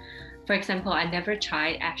here. For example, I never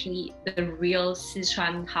tried actually the real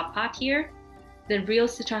Sichuan hot pot here. The real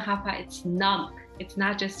Sichuan hot pot, it's numb. It's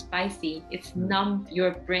not just spicy, it's numb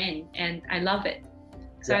your brain, and I love it.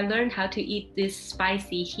 So I learned how to eat this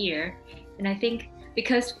spicy here. And I think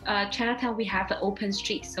because Chinatown, we have an open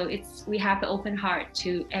street, so we have an open heart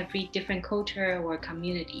to every different culture or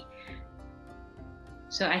community.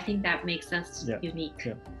 So I think that makes us unique.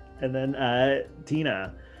 Yeah. And then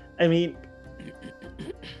Tina, I mean,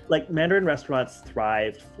 like Mandarin Restaurants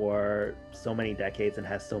thrived for so many decades and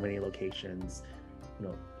has so many locations,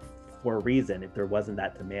 for a reason. If there wasn't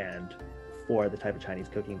that demand for the type of Chinese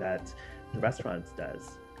cooking that the restaurants does,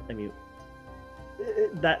 I mean,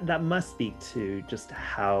 that must speak to just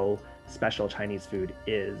how special Chinese food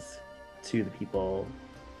is to the people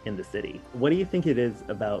in the city. What do you think it is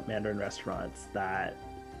about Mandarin Restaurants that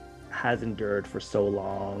has endured for so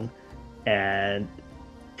long, and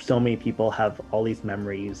so many people have all these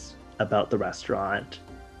memories about the restaurant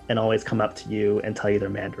and always come up to you and tell you their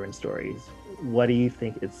Mandarin stories? What do you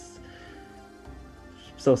think is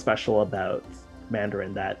so special about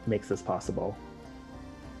Mandarin that makes this possible?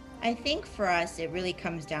 I think for us, it really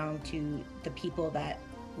comes down to the people that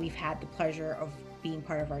we've had the pleasure of being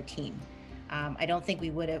part of our team. I don't think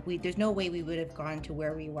there's no way we would have gone to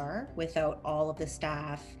where we were without all of the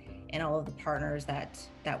staff and all of the partners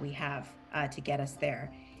that we have to get us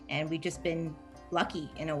there. And we've just been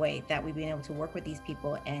lucky in a way that we've been able to work with these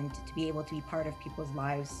people and to be able to be part of people's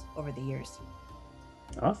lives over the years.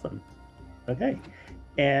 Awesome. Okay.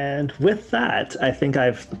 And with that, I think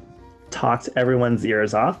I've talked everyone's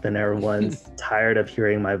ears off and everyone's tired of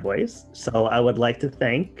hearing my voice. So I would like to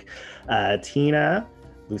thank Tina,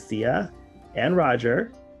 Lucia, and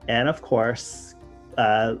Roger, and of course,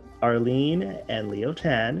 Arlene and Leo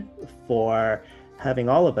Tan for having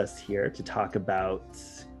all of us here to talk about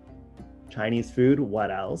Chinese food,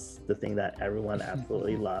 what else, the thing that everyone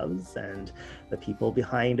absolutely loves, and the people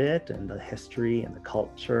behind it, and the history and the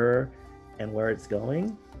culture and where it's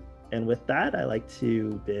going. And with that, I like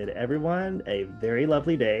to bid everyone a very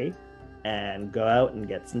lovely day and go out and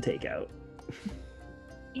get some takeout.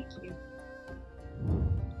 Thank you.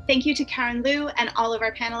 Thank you to Karon Liu and all of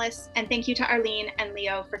our panelists, and thank you to Arlene and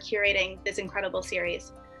Leo for curating this incredible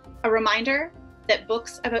series. A reminder that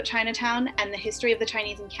books about Chinatown and the history of the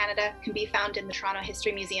Chinese in Canada can be found in the Toronto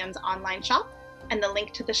History Museum's online shop, and the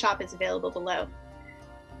link to the shop is available below.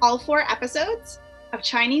 All 4 episodes of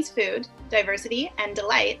Chinese Food, Diversity, and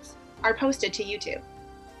Delights are posted to YouTube.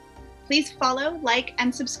 Please follow, like,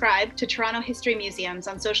 and subscribe to Toronto History Museums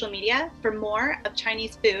on social media for more of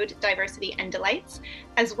Chinese food, diversity, and delights,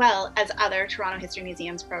 as well as other Toronto History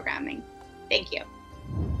Museums programming. Thank you.